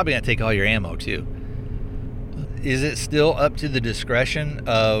 and they're probably going to take all your ammo too. Is it still up to the discretion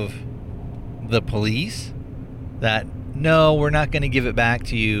of the police that, no, we're not going to give it back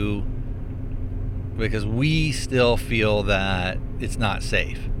to you because we still feel that it's not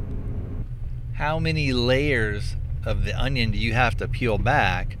safe? How many layers of the onion do you have to peel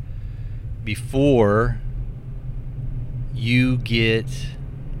back before you get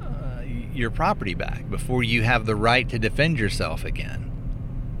your property back, before you have the right to defend yourself again?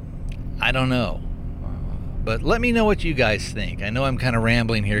 I don't know, but let me know what you guys think. I know I'm kind of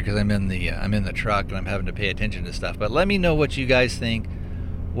rambling here because I'm in the truck and I'm having to pay attention to stuff, but let me know what you guys think.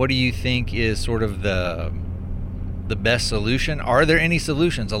 What do you think is sort of the best solution? Are there any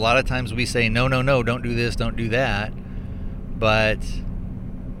solutions? A lot of times we say no, don't do this, don't do that, but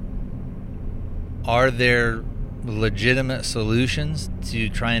are there legitimate solutions to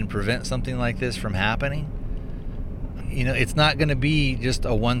try and prevent something like this from happening? It's not going to be just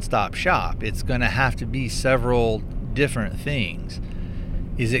a one-stop shop. It's going to have to be several different things.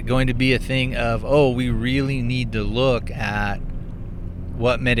 Is it going to be a thing of, we really need to look at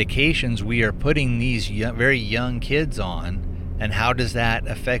what medications we are putting these very young kids on, and how does that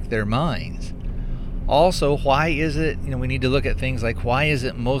affect their minds? Also, why is it, we need to look at things like, why is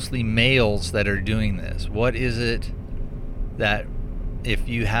it mostly males that are doing this? What is it that if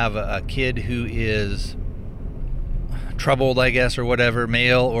you have a kid who is troubled, I guess, or whatever,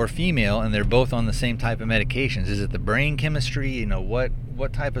 male or female, and they're both on the same type of medications, is it the brain chemistry? What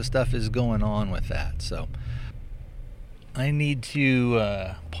type of stuff is going on with that? So I need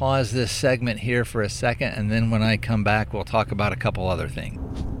to pause this segment here for a second, and then when I come back, we'll talk about a couple other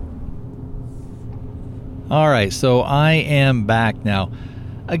things. All right, so I am back now.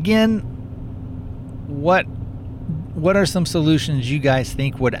 Again, what are some solutions you guys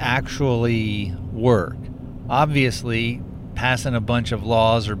think would actually work? Obviously, passing a bunch of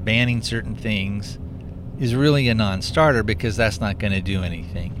laws or banning certain things is really a non-starter because that's not going to do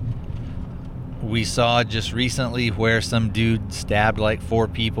anything. We saw just recently where some dude stabbed like 4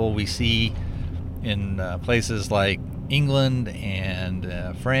 people. We see in places like England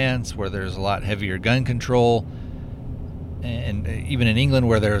and France, where there's a lot heavier gun control, and even in England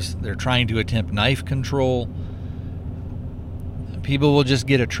where they're trying to attempt knife control, people will just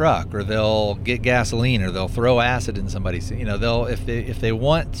get a truck, or they'll get gasoline, or they'll throw acid in somebody's. They'll if they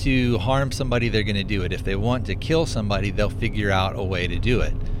want to harm somebody, they're going to do it. If they want to kill somebody, they'll figure out a way to do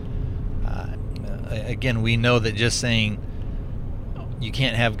it. Again, we know that just saying you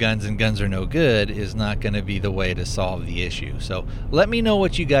can't have guns and guns are no good is not going to be the way to solve the issue. So let me know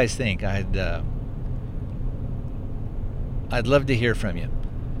what you guys think. I'd love to hear from you.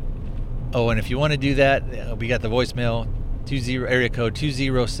 Oh, and if you want to do that, we got the voicemail, area code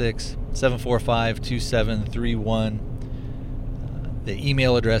 206-745-2731. The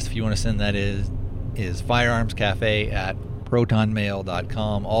email address, if you want to send that, is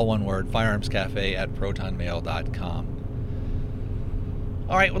firearmscafe@protonmail.com. All one word, firearmscafe@protonmail.com.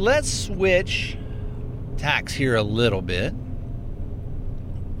 All right, well, let's switch tacks here a little bit,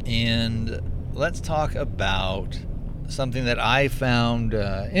 and let's talk about something that I found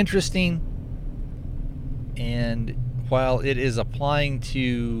interesting. And while it is applying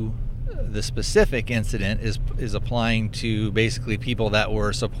to the specific incident, is applying to basically people that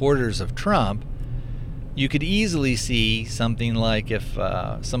were supporters of Trump, you could easily see something like if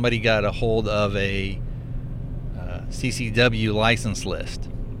somebody got a hold of a CCW license list,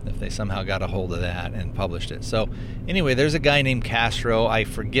 if they somehow got a hold of that and published it. So anyway, there's a guy named Castro. I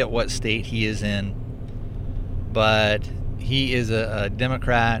forget what state he is in, but he is a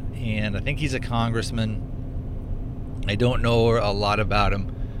Democrat, and I think he's a congressman. I don't know a lot about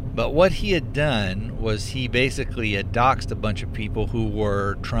him, but what he had done was he basically had doxed a bunch of people who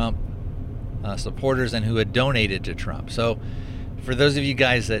were Trump supporters and who had donated to Trump. So for those of you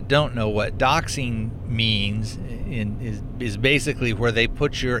guys that don't know, what doxing means is basically where they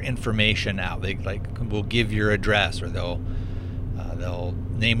put your information out. They will give your address, or they'll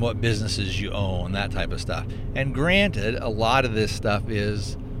name what businesses you own, that type of stuff. And granted, a lot of this stuff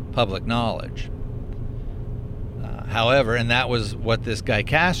is public knowledge. However, and that was what this guy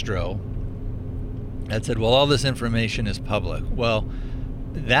Castro had said, well, all this information is public. Well,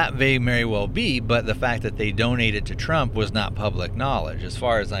 that may very well be, but the fact that they donated to Trump was not public knowledge, as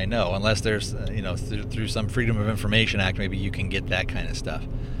far as I know, unless there's, through some Freedom of Information Act, maybe you can get that kind of stuff.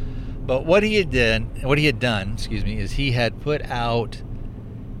 But what he had done, is he had put out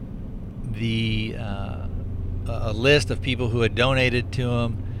a list of people who had donated to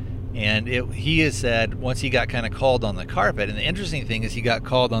him, and he has said once he got kind of called on the carpet, and the interesting thing is he got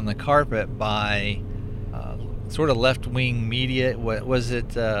called on the carpet by sort of left-wing media. What was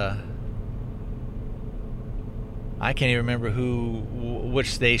it? I can't even remember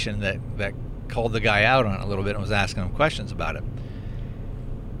which station that called the guy out on it a little bit and was asking him questions about it.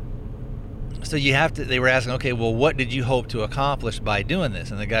 So they were asking, okay, well, what did you hope to accomplish by doing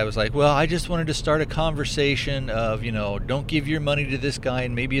this? And the guy was like, well, I just wanted to start a conversation of, don't give your money to this guy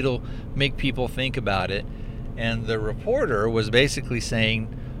and maybe it'll make people think about it. And the reporter was basically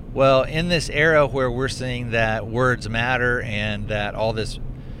saying, well, in this era where we're saying that words matter and that all this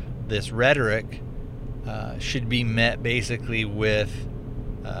rhetoric should be met basically with,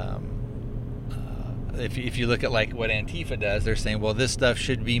 if you look at like what Antifa does, they're saying, well, this stuff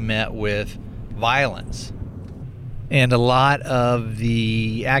should be met with violence. And a lot of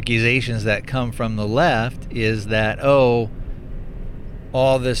the accusations that come from the left is that,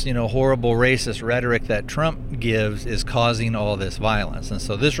 all this, horrible racist rhetoric that Trump gives is causing all this violence. And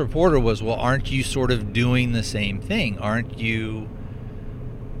so this reporter was, well, aren't you sort of doing the same thing? Aren't you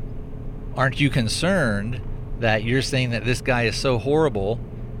concerned that you're saying that this guy is so horrible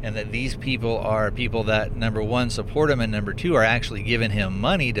and that these people are people that, number one, support him, and number two, are actually giving him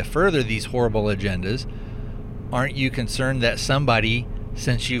money to further these horrible agendas? Aren't you concerned that somebody,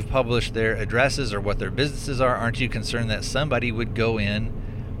 since you've published their addresses or what their businesses are, aren't you concerned that somebody would go in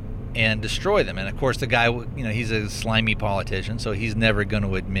and destroy them? And of course, the guy, he's a slimy politician, so he's never going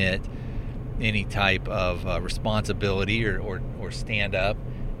to admit any type of responsibility or stand up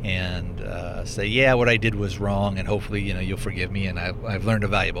and say, yeah, what I did was wrong, and hopefully, you'll forgive me, and I've learned a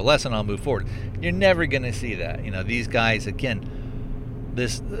valuable lesson, I'll move forward. You're never going to see that. These guys, again,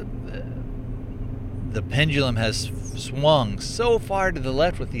 the pendulum has swung so far to the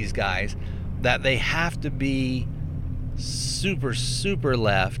left with these guys that they have to be super, super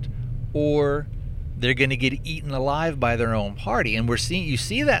left, or they're going to get eaten alive by their own party. And you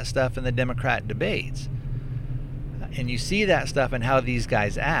see that stuff in the Democrat debates. And you see that stuff in how these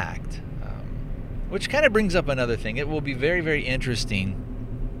guys act, which kind of brings up another thing. It will be very, very interesting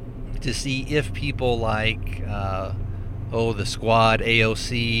to see if people like, the Squad,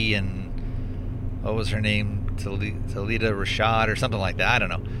 AOC, and what was her name, Talita Rashad or something like that. I don't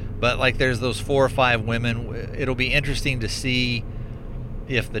know. But like there's those 4 or 5 women. It'll be interesting to see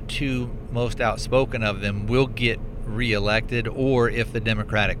if the 2 most outspoken of them will get reelected, or if the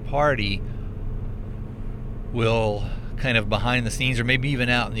Democratic Party will kind of behind the scenes or maybe even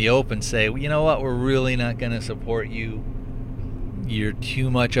out in the open say, well, you know what, we're really not going to support you. You're too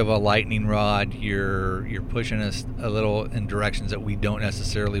much of a lightning rod. You're pushing us a little in directions that we don't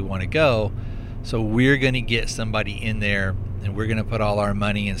necessarily want to go. So we're going to get somebody in there, and we're going to put all our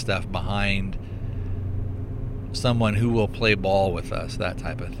money and stuff behind someone who will play ball with us, that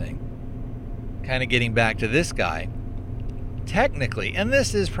type of thing. Kind of getting back to this guy, technically, and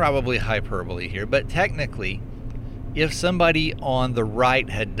this is probably hyperbole here, but technically, if somebody on the right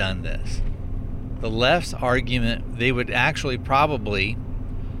had done this, the left's argument, they would actually probably,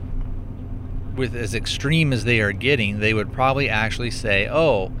 with as extreme as they are getting, they would probably actually say,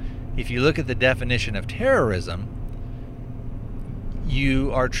 oh, if you look at the definition of terrorism,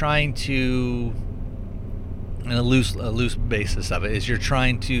 you are trying to, in a loose basis of it, is you're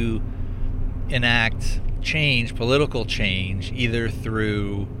trying to enact change, political change, either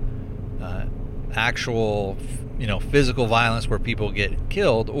through actual physical violence where people get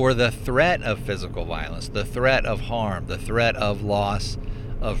killed, or the threat of physical violence, the threat of harm, the threat of loss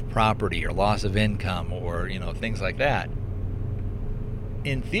of property or loss of income, or things like that.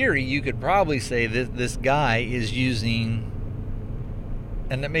 In theory, you could probably say that this guy is using,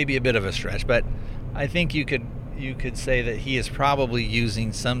 and that may be a bit of a stretch, but I think you could say that he is probably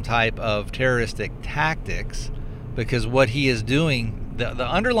using some type of terroristic tactics, because what he is doing, the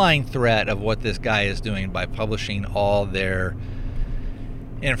underlying threat of what this guy is doing by publishing all their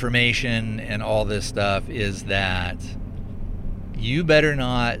information and all this stuff is that you better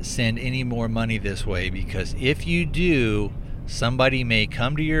not send any more money this way, because if you do, somebody may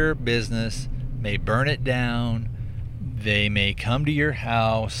come to your business, may burn it down, they may come to your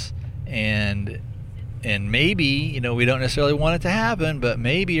house, and maybe, we don't necessarily want it to happen, but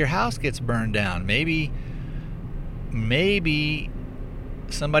maybe your house gets burned down. Maybe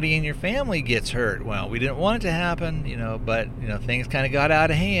somebody in your family gets hurt. Well, we didn't want it to happen, but, things kind of got out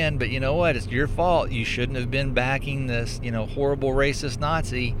of hand. But you know what? It's your fault. You shouldn't have been backing this, horrible racist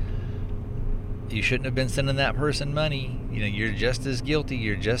Nazi. You shouldn't have been sending that person money. You're just as guilty.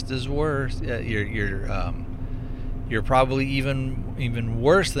 You're just as worse. You're probably even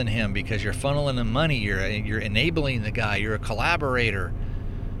worse than him, because you're funneling him money. You're enabling the guy. You're a collaborator.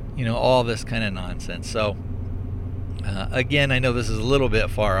 All this kind of nonsense. So. Again, I know this is a little bit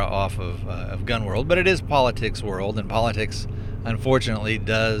far off of gun world, but it is politics world, and politics, unfortunately,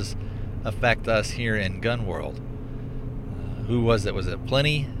 does affect us here in gun world. Who was it? Was it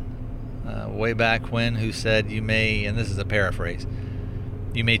Plenty? Way back when, who said, you may, and this is a paraphrase,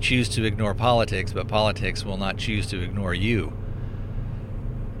 you may choose to ignore politics, but politics will not choose to ignore you.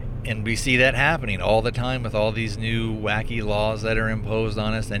 And we see that happening all the time with all these new wacky laws that are imposed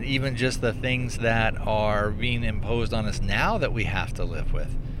on us, and even just the things that are being imposed on us now that we have to live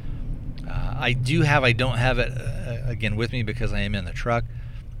with. I don't have it again with me because I am in the truck,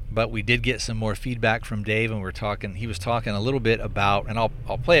 but we did get some more feedback from Dave, and he was talking a little bit about, and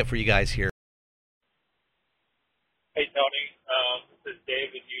I'll play it for you guys here. Hey Tony, this is Dave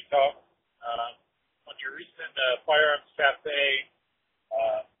in Utah. On your recent Firearms Cafe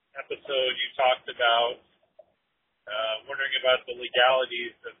episode, you talked about wondering about the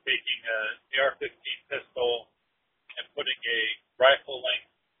legalities of taking an AR-15 pistol and putting a rifle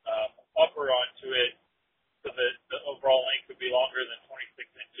length upper onto it so that the overall length would be longer than 26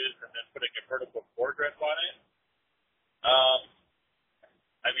 inches, and then putting a vertical foregrip on it.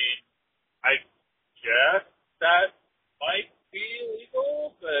 I guess that might be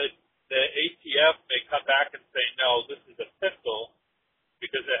illegal, but the ATF may come back and say, no, this is a pistol,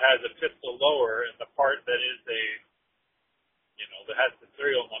 because it has a pistol lower, and the part that is that has the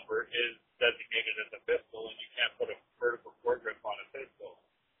serial number is designated as a pistol, and you can't put a vertical foregrip on a pistol.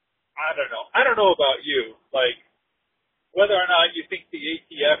 I don't know. I don't know about you. Like, whether or not you think the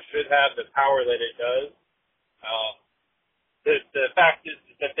ATF should have the power that it does, the fact is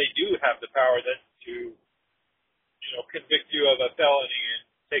that they do have the power that to, convict you of a felony and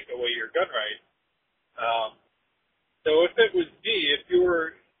take away your gun rights. So if it was me, if you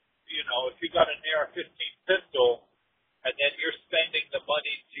were, if you got an AR-15 pistol and then you're spending the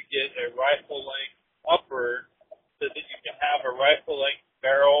money to get a rifle length upper so that you can have a rifle length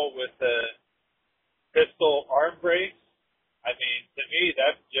barrel with a pistol arm brace, to me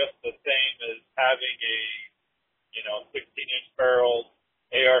that's just the same as having a, 16-inch barrel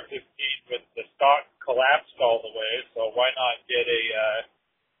AR-15 with the stock collapsed all the way. So why not get a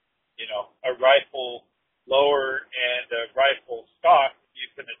rifle lower and a rifle stock you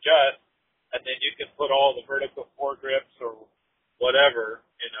can adjust, and then you can put all the vertical foregrips or whatever,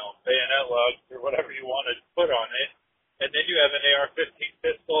 bayonet lugs or whatever you want to put on it, and then you have an AR-15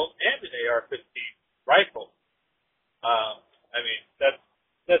 pistol and an AR-15 rifle.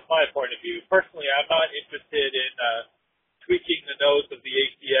 That's my point of view. Personally, I'm not interested in tweaking the nose of the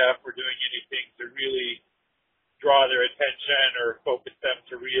ATF or doing anything to really draw their attention or focus them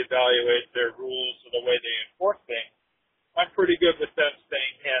to reevaluate their rules or the way they enforce things. I'm pretty good with them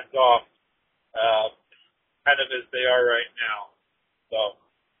staying hands off, kind of as they are right now. So,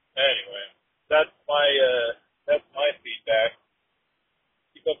 anyway, that's my feedback.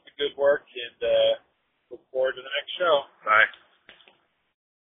 Keep up the good work and look forward to the next show. Bye.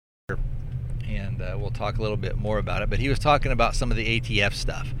 And we'll talk a little bit more about it. But he was talking about some of the ATF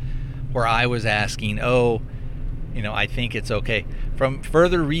stuff, where I was asking, I think it's okay. From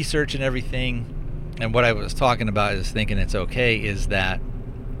further research and everything, and what I was talking about is thinking it's okay, is that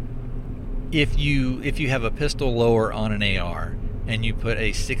if you have a pistol lower on an AR and you put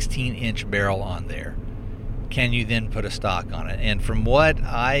a 16-inch barrel on there, can you then put a stock on it? And from what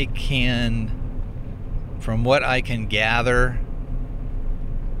I can gather,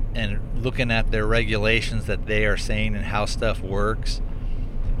 and looking at their regulations that they are saying and how stuff works,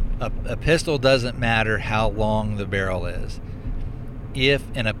 a pistol doesn't matter how long the barrel is.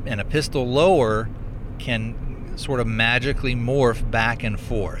 And a pistol lower can sort of magically morph back and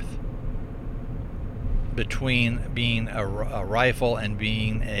forth between being a rifle and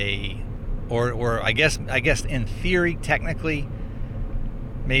being or I guess in theory, technically,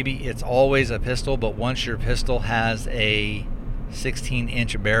 maybe it's always a pistol, but once your pistol has a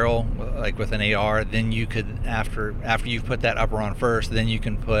 16-inch barrel, like with an AR, then you could, after you've put that upper on first, then you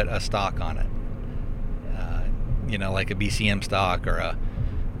can put a stock on it. Like a BCM stock or a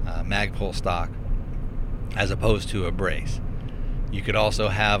Magpul stock, as opposed to a brace. You could also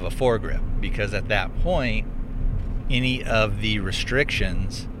have a foregrip, because at that point, any of the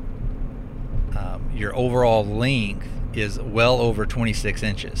restrictions, your overall length is well over 26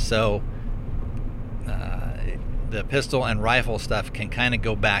 inches. So the pistol and rifle stuff can kind of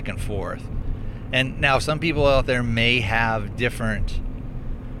go back and forth. And now some people out there may have different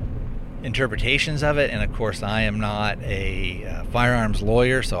interpretations of it, and of course I am not a firearms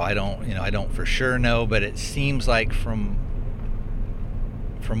lawyer, so I don't for sure know, but it seems like from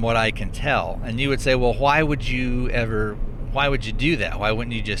what I can tell. And you would say, well, why would you do that? Why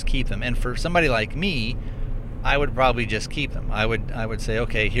wouldn't you just keep them? And for somebody like me, I would probably just keep them. I would say,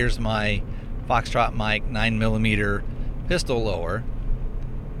 okay, here's my Foxtrot Mike 9mm pistol lower,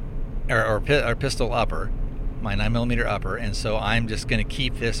 or pistol upper, my 9mm upper, and so I'm just going to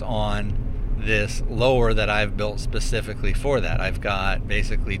keep this on this lower that I've built specifically for that. I've got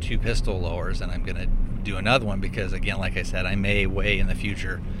basically 2 pistol lowers, and I'm going to do another one because, again, like I said, I may in the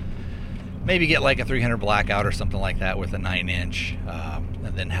future maybe get like a 300 blackout or something like that with a 9-inch,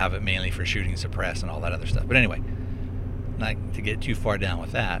 and then have it mainly for shooting suppress and all that other stuff. But anyway, not to get too far down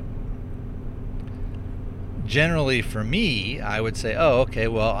with that. Generally, for me, I would say, okay,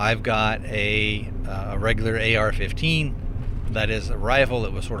 well, I've got a regular AR-15 that is a rifle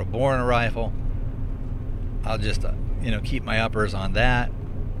that was sort of born a rifle. I'll just, keep my uppers on that.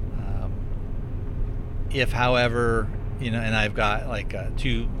 If, however, and I've got like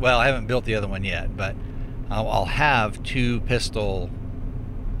 2, well, I haven't built the other one yet, but I'll have 2 pistol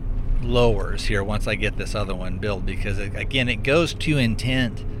lowers here once I get this other one built, because, again, it goes to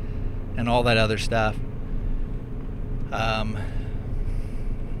intent and all that other stuff.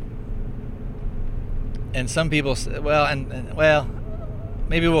 And some people say, well,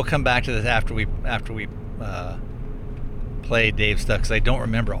 maybe we'll come back to this after we play Dave's stuff, because I don't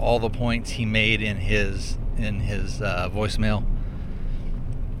remember all the points he made in his voicemail.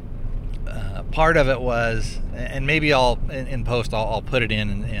 Part of it was, and maybe I'll in post I'll put it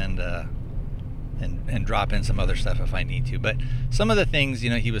in and drop in some other stuff if I need to. But some of the things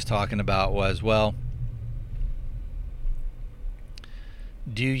he was talking about was, well,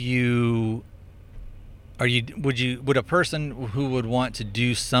 would a person who would want to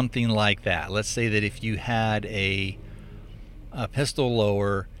do something like that, let's say that if you had a pistol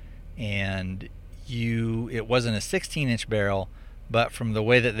lower and it wasn't a 16-inch barrel, but from the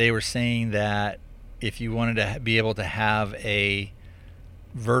way that they were saying that if you wanted to be able to have a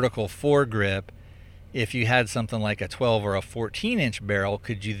vertical foregrip, if you had something like a 12 or a 14-inch barrel,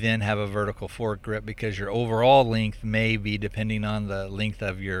 could you then have a vertical foregrip, because your overall length may be, depending on the length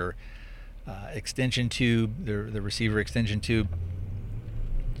of your extension tube, the receiver extension tube,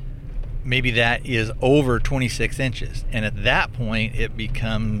 maybe that is over 26 inches, and at that point it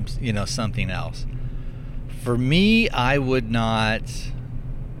becomes something else. For me, I would not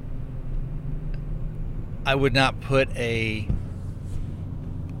put a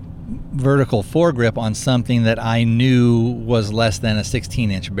vertical foregrip on something that I knew was less than a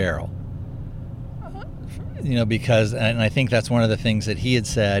 16-inch barrel. Because, and I think that's one of the things that he had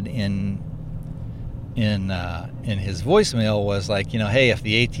said in his voicemail was like, hey, if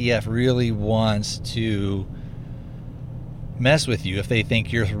the ATF really wants to mess with you, if they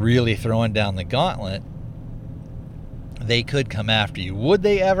think you're really throwing down the gauntlet, they could come after you. Would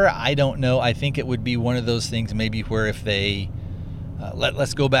they ever? I don't know. I think it would be one of those things maybe where if they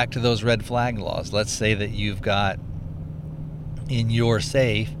let's go back to those red flag laws. Let's say that you've got in your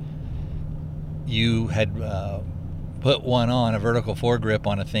safe, you had put one on, a vertical foregrip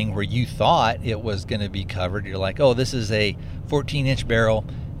on a thing where you thought it was going to be covered. You're like, oh, this is a 14-inch barrel,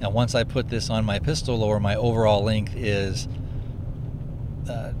 and once I put this on my pistol lower, my overall length is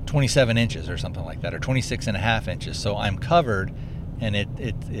 27 inches or something like that, or 26 and a half inches. So I'm covered, and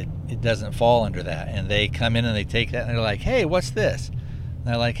it doesn't fall under that. And they come in and they take that, and they're like, hey, what's this? And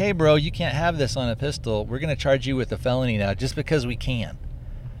they're like, hey, bro, you can't have this on a pistol. We're going to charge you with a felony now just because we can.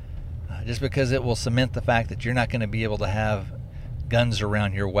 Just because it will cement the fact that you're not going to be able to have guns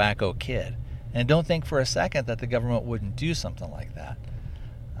around your wacko kid. And don't think for a second that the government wouldn't do something like that.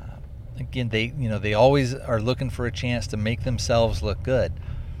 Again, they always are looking for a chance to make themselves look good.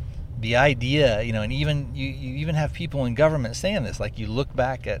 The idea, and even you even have people in government saying this. Like, you look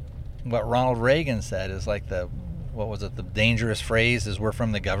back at what Ronald Reagan said is like the dangerous phrase is, we're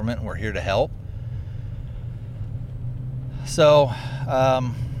from the government and we're here to help. So,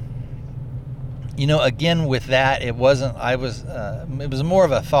 again, with that, it was more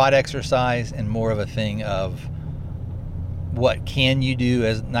of a thought exercise and more of a thing of what can you do,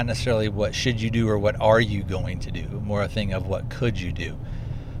 as not necessarily what should you do or what are you going to do, more a thing of what could you do.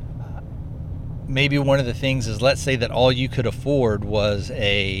 Maybe one of the things is, let's say that all you could afford was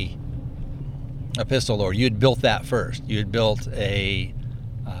a pistol loader. You had built that first. You had built a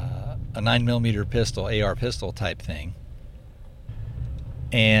 9mm pistol, AR pistol type thing.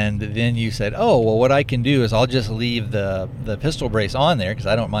 And then you said, oh, well, what I can do is I'll just leave the pistol brace on there because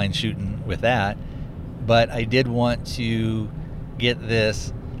I don't mind shooting with that. But I did want to get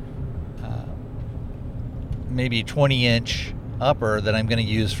this maybe 20-inch upper that I'm going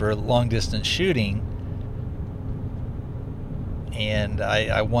to use for long-distance shooting. And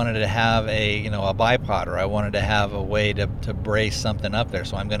I wanted to have a bipod, or I wanted to have a way to brace something up there.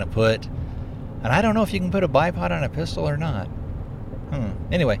 So I'm going to put, and I don't know if you can put a bipod on a pistol or not.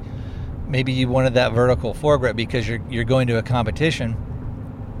 Anyway, maybe you wanted that vertical foregrip because you're going to a competition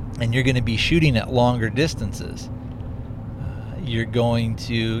and you're going to be shooting at longer distances. You're going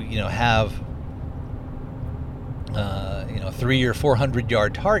to have 300 or 400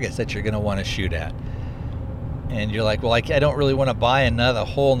 yard targets that you're going to want to shoot at. And you're like, well, I don't really want to buy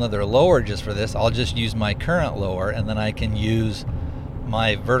another lower just for this. I'll just use my current lower, and then I can use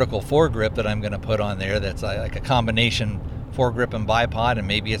my vertical foregrip that I'm going to put on there. That's like a combination foregrip and bipod, and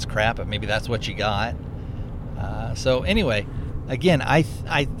maybe it's crap, but maybe that's what you got. So anyway, again, I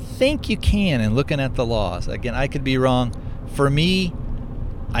think you can, and looking at the laws, again, I could be wrong. For me,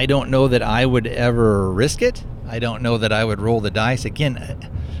 I don't know that I would ever risk it. I don't know that I would roll the dice. Again,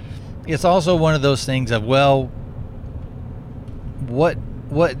 it's also one of those things of, well,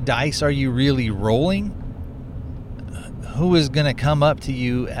 what dice are you really rolling? Who is going to come up to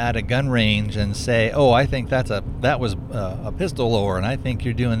you at a gun range and say, oh, I think that was a pistol lower, and I think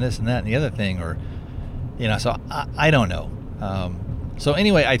you're doing this and that and the other thing, or so I don't know. So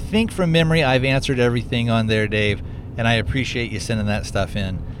anyway, I think from memory I've answered everything on there, Dave, and I appreciate you sending that stuff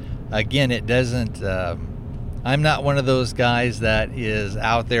in. Again, it doesn't I'm not one of those guys that is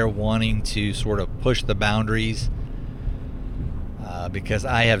out there wanting to sort of push the boundaries, because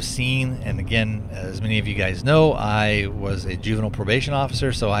I have seen, and again, as many of you guys know, I was a juvenile probation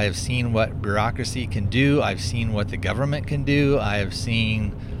officer, so I have seen what bureaucracy can do. I've seen what the government can do. I have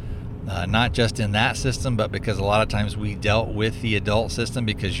seen, not just in that system, but because a lot of times we dealt with the adult system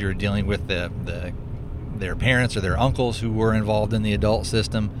because you're dealing with their parents or their uncles who were involved in the adult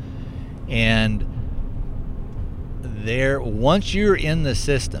system. And once you're in the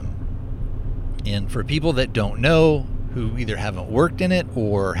system, and for people that don't know, who either haven't worked in it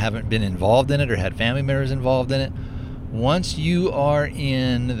or haven't been involved in it or had family members involved in it, once you are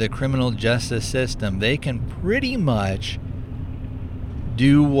in the criminal justice system, they can pretty much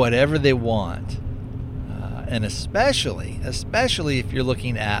do whatever they want. And especially if you're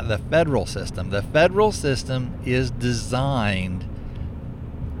looking at the federal system. The federal system is designed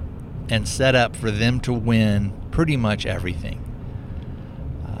and set up for them to win pretty much everything.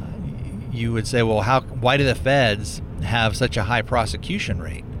 you would say, well, why do the feds have such a high prosecution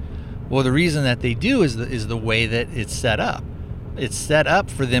rate? Well, the reason that they do is the way that it's set up. It's set up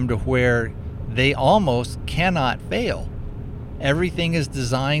for them to where they almost cannot fail. Everything is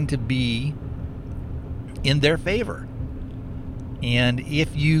designed to be in their favor. And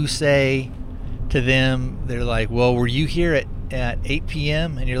if you say to them, they're like, well, were you here at 8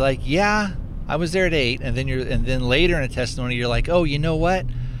 p.m.? And you're like, yeah, I was there at 8. And then later in a testimony, you're like, oh, you know what?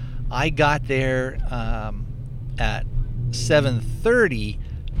 I got there at 7:30,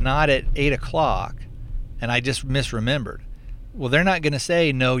 not at 8 o'clock, and I just misremembered. Well, they're not going to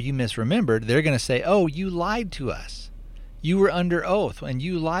say, no, you misremembered. They're going to say, oh, you lied to us. You were under oath and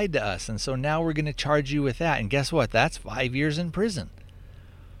you lied to us. And so now we're going to charge you with that. And guess what? That's 5 years in prison.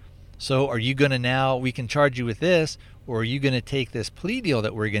 So are you going to we can charge you with this, or are you going to take this plea deal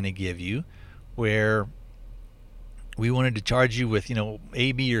that we're going to give you where we wanted to charge you with,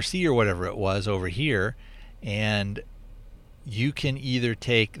 A, B, or C or whatever it was over here, and you can either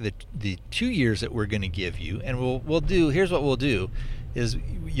take the 2 years that we're going to give you, and here's what we'll do, is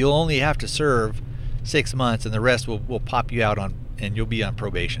you'll only have to serve 6 months, and the rest we'll pop you out on, and you'll be on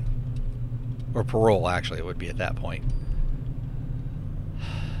probation. Or parole, actually, it would be at that point.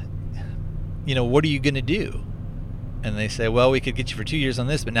 What are you going to do? And they say, well, we could get you for 2 years on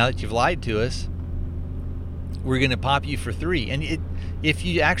this, but now that you've lied to us, we're going to pop you for 3. And if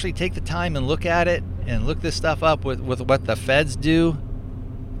you actually take the time and look at it and look this stuff up with what the feds do,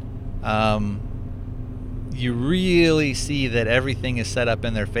 you really see that everything is set up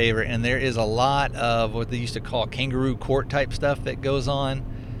in their favor. And there is a lot of what they used to call kangaroo court type stuff that goes on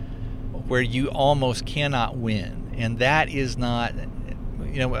where you almost cannot win. And that is not,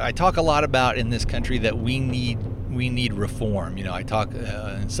 I talk a lot about in this country that we need reform. I talk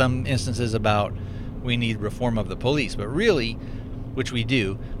in some instances about we need reform of the police, but really, which we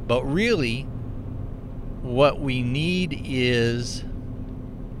do, but really what we need is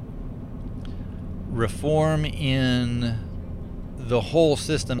reform in the whole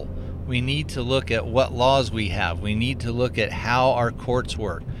system. We need to look at what laws we have. We need to look at how our courts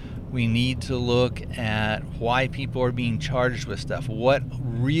work. We need to look at why people are being charged with stuff. What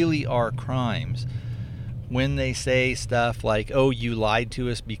really are crimes? When they say stuff like, oh, you lied to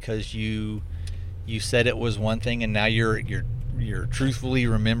us because you said it was one thing and now you're truthfully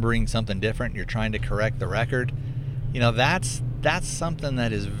remembering something different. You're trying to correct the record. That's something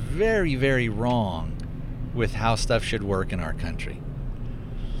that is very, very wrong with how stuff should work in our country.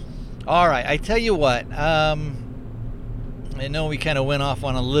 All right, I tell you what, I know we kind of went off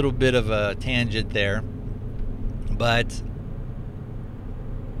on a little bit of a tangent there, but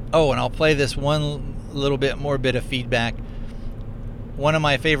and I'll play this one little bit more bit of feedback. One of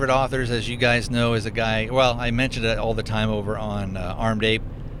my favorite authors, as you guys know, is a guy, well, I mentioned it all the time over on Armed Ape.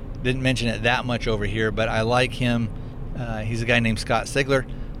 Didn't mention it that much over here, but I like him. He's a guy named Scott Sigler.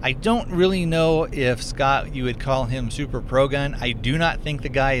 I don't really know if Scott, you would call him super pro-gun. I do not think the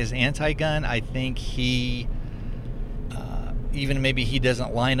guy is anti-gun. I think he, even maybe he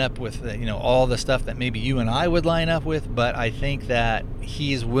doesn't line up with, all the stuff that maybe you and I would line up with, but I think that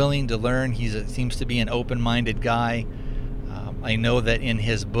he's willing to learn. He seems to be an open-minded guy. I know that in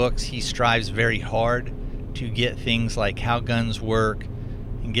his books he strives very hard to get things like how guns work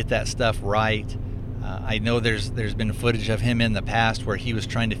and get that stuff right. I know there's been footage of him in the past where he was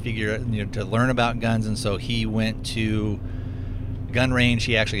trying to to learn about guns, and so he went to gun range.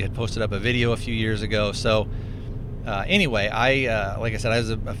 He actually had posted up a video a few years ago. So anyway, like I said, I was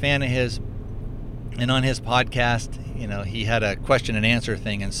a fan of his, and on his podcast, he had a question and answer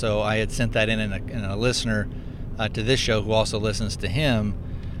thing, and so I had sent that in, and a listener to this show who also listens to him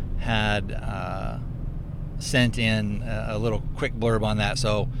had sent in a little quick blurb on that.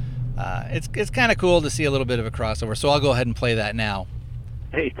 So it's kind of cool to see a little bit of a crossover. So I'll go ahead and play that now.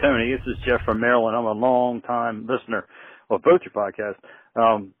 Hey, Tony, this is Jeff from Maryland. I'm a long-time listener of both your podcasts.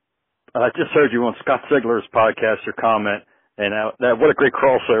 I just heard you on Scott Sigler's podcast, your comment, and what a great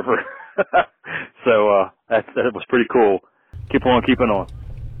crossover. So that was pretty cool. Keep on keeping on.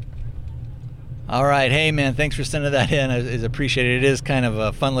 All right. Hey, man, thanks for sending that in. It's appreciated. It is kind of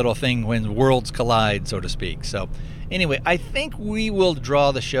a fun little thing when worlds collide, so to speak. So anyway, I think we will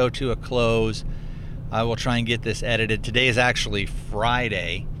draw the show to a close. I will try and get this edited. Today is actually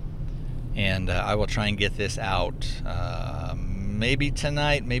Friday, and I will try and get this out maybe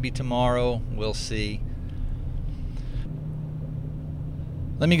tonight, maybe tomorrow. We'll see.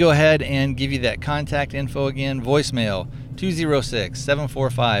 Let me go ahead and give you that contact info again. Voicemail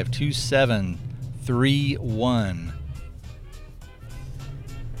 206-745-2731.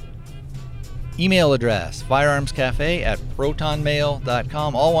 Email address,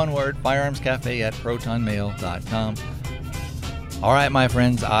 firearmscafe@protonmail.com. All one word, firearmscafe@protonmail.com. All right, my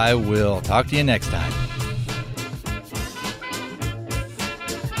friends, I will talk to you next time.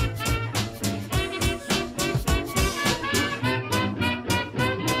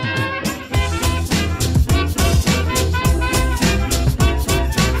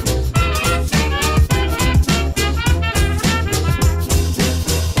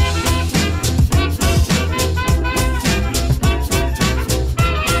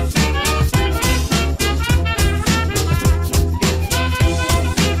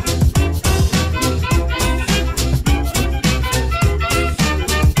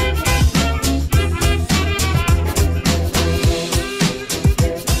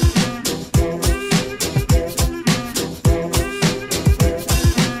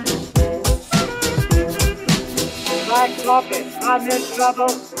 Black coffee, I'm in trouble.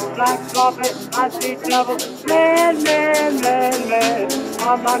 Black coffee, I see trouble. Man,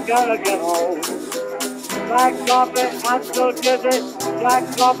 I'm not gonna get home. Black coffee, I'm so dizzy.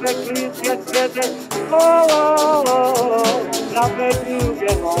 Black coffee, please get busy. Oh, nothing to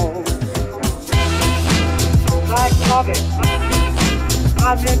get home. Black coffee,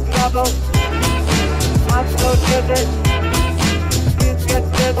 I'm in trouble. I'm so dizzy. Please get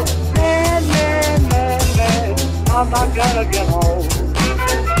busy. Man, I'm not gonna get home.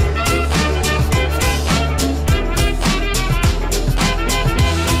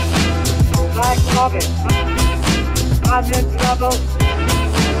 Black coffee, I'm in trouble.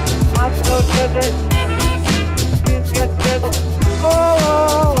 I'm so dizzy. Please get busy.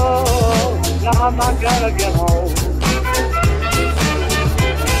 Oh, now I'm not gonna get home.